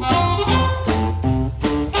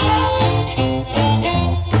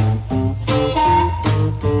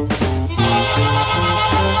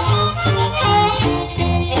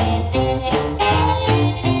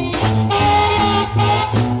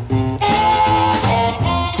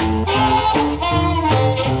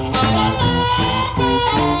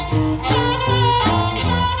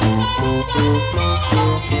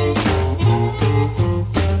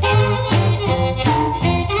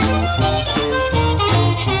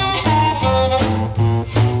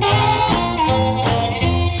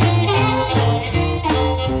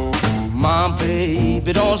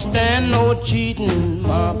 don't stand no cheating,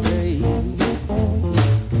 my baby.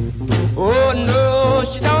 Oh no,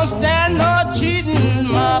 she don't stand no cheating,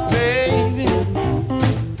 my baby.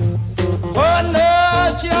 Oh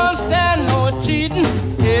no, she don't stand no cheating.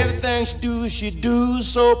 Everything she do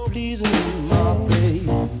so pleasing, my baby.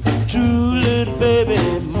 True little baby,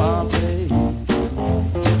 my baby.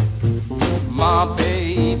 My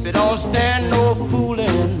baby don't stand no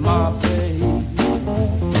fooling, my baby.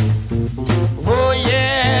 Oh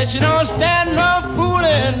yeah, she don't stand no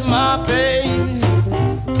fooling, my baby.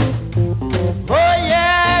 Oh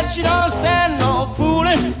yeah, she don't stand no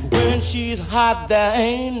fooling. When she's hot, there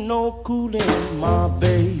ain't no cooling, my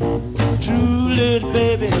baby. True little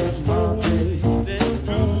baby, my baby.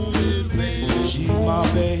 True little baby, she's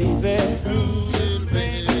my baby. True little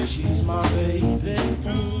baby, she's my baby.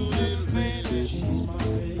 True little baby, she's my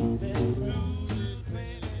baby. True little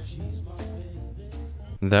baby, she's my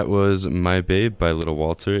baby. That was My Babe by Little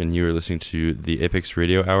Walter, and you are listening to the Apex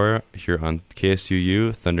Radio Hour here on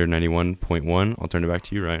KSUU, Thunder 91.1. I'll turn it back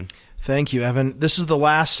to you, Ryan. Thank you, Evan. This is the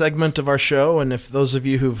last segment of our show, and if those of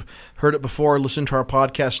you who've heard it before or listened to our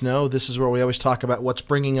podcast know, this is where we always talk about what's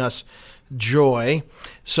bringing us joy.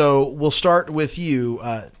 So we'll start with you.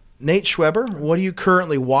 Nate Schweber, what are you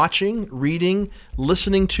currently watching, reading,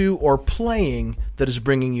 listening to, or playing that is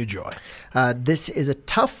bringing you joy? This is a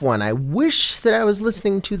tough one. I wish that I was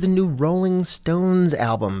listening to the new Rolling Stones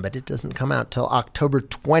album, but it doesn't come out till October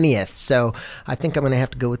 20th. So I think I'm going to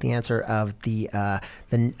have to go with the answer of the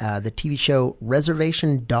TV show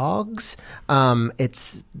Reservation Dogs.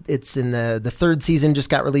 It's in the third season,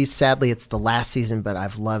 just got released. Sadly, it's the last season, but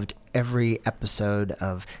I've loved every episode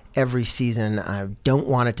of every season. I don't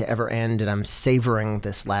want it to ever end, and I'm savoring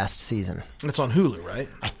this last season. It's on Hulu, right?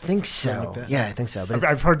 I think so. Like yeah, I think so. But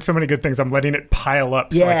I've heard so many good things. I'm letting it pile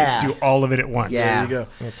up so I can do all of it at once. Yeah, there you go.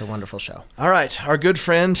 It's a wonderful show. All right, our good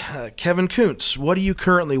friend Kevin Kuntz, what are you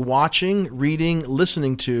currently watching, reading,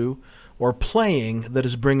 listening to, or playing that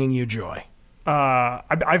is bringing you joy?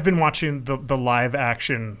 I've been watching the live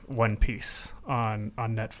action One Piece on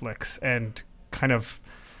Netflix, and kind of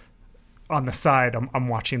on the side, I'm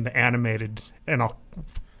watching the animated, and I'll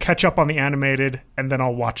catch up on the animated, and then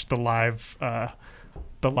I'll watch the live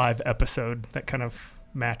episode that kind of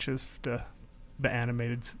matches the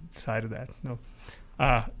animated side of that. No,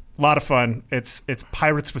 a lot of fun. It's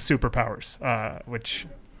pirates with superpowers, which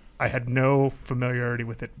I had no familiarity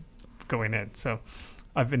with it going in, so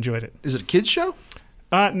I've enjoyed it. Is it a kids show?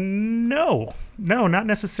 No, not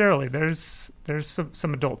necessarily. There's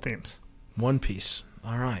some adult themes. One Piece.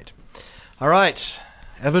 All right,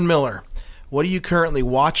 Evan Miller, what are you currently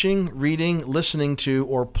watching, reading, listening to,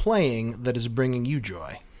 or playing that is bringing you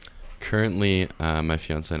joy? Currently, my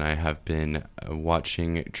fiance and I have been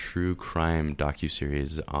watching true crime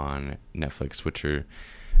docuseries on Netflix, which are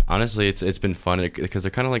honestly, it's been fun because they're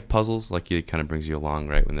kind of like puzzles. Like it kind of brings you along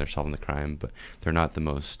right when they're solving the crime, but they're not the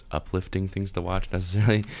most uplifting things to watch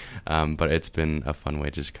necessarily. But it's been a fun way,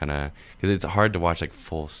 just kind of because it's hard to watch like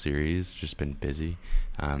full series. Just been busy,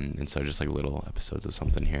 and so just like little episodes of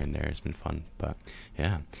something here and there has been fun. But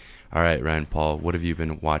yeah. All right, Ryan Paul, what have you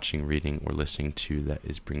been watching, reading, or listening to that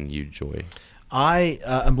is bringing you joy? I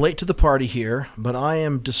am late to the party here, but I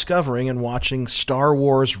am discovering and watching Star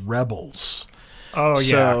Wars Rebels. Oh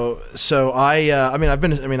yeah. So I'm a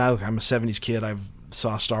 '70s kid. I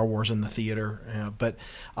saw Star Wars in the theater, but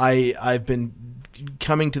I've been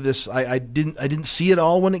coming to this. I didn't see it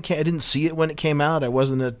all when it came. I didn't see it when it came out. I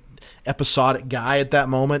wasn't an episodic guy at that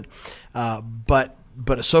moment. But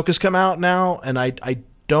Ahsoka's come out now, and I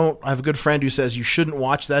have a good friend who says you shouldn't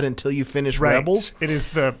watch that until you finish Rebels.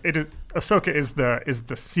 Ahsoka is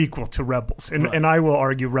the sequel to Rebels, and Right. and I will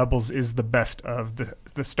argue Rebels is the best of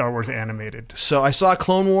the Star Wars animated. So I saw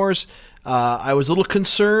Clone Wars. I was a little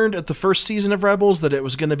concerned at the first season of Rebels that it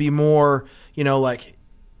was going to be more, like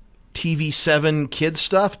TV7 kid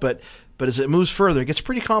stuff, but as it moves further, it gets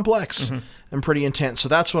pretty complex and pretty intense. So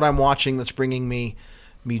that's what I'm watching that's bringing me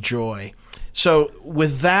joy. So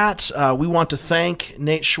with that, we want to thank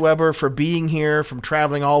Nate Schweber for being here, from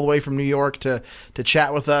traveling all the way from New York to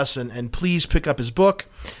chat with us, and please pick up his book.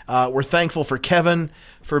 We're thankful for Kevin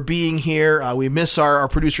for being here. We miss our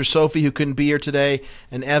producer Sophie, who couldn't be here today,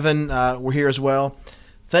 and Evan, we're here as well.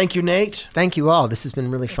 Thank you, Nate. Thank you all. This has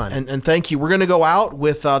been really fun. And thank you. We're going to go out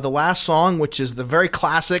with the last song, which is the very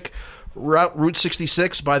classic Route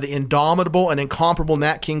 66 by the indomitable and incomparable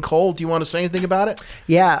Nat King Cole. Do you want to say anything about it?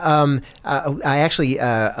 Yeah, I actually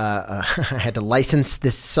I had to license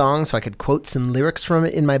this song so I could quote some lyrics from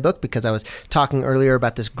it in my book, because I was talking earlier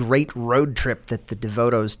about this great road trip that the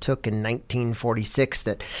Devotos took in 1946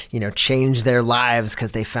 that, changed their lives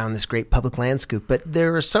because they found this great public land scoop. But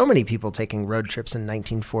there were so many people taking road trips in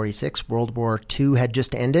 1946. World War II had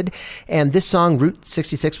just ended, and this song, Route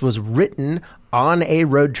 66, was written on a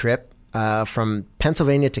road trip from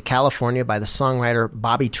Pennsylvania to California by the songwriter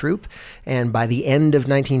Bobby Troup. And by the end of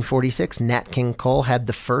 1946, Nat King Cole had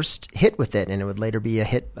the first hit with it, and it would later be a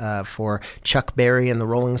hit for Chuck Berry and the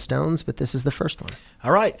Rolling Stones, but this is the first one.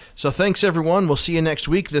 All right. So thanks, everyone. We'll see you next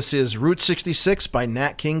week. This is Route 66 by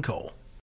Nat King Cole.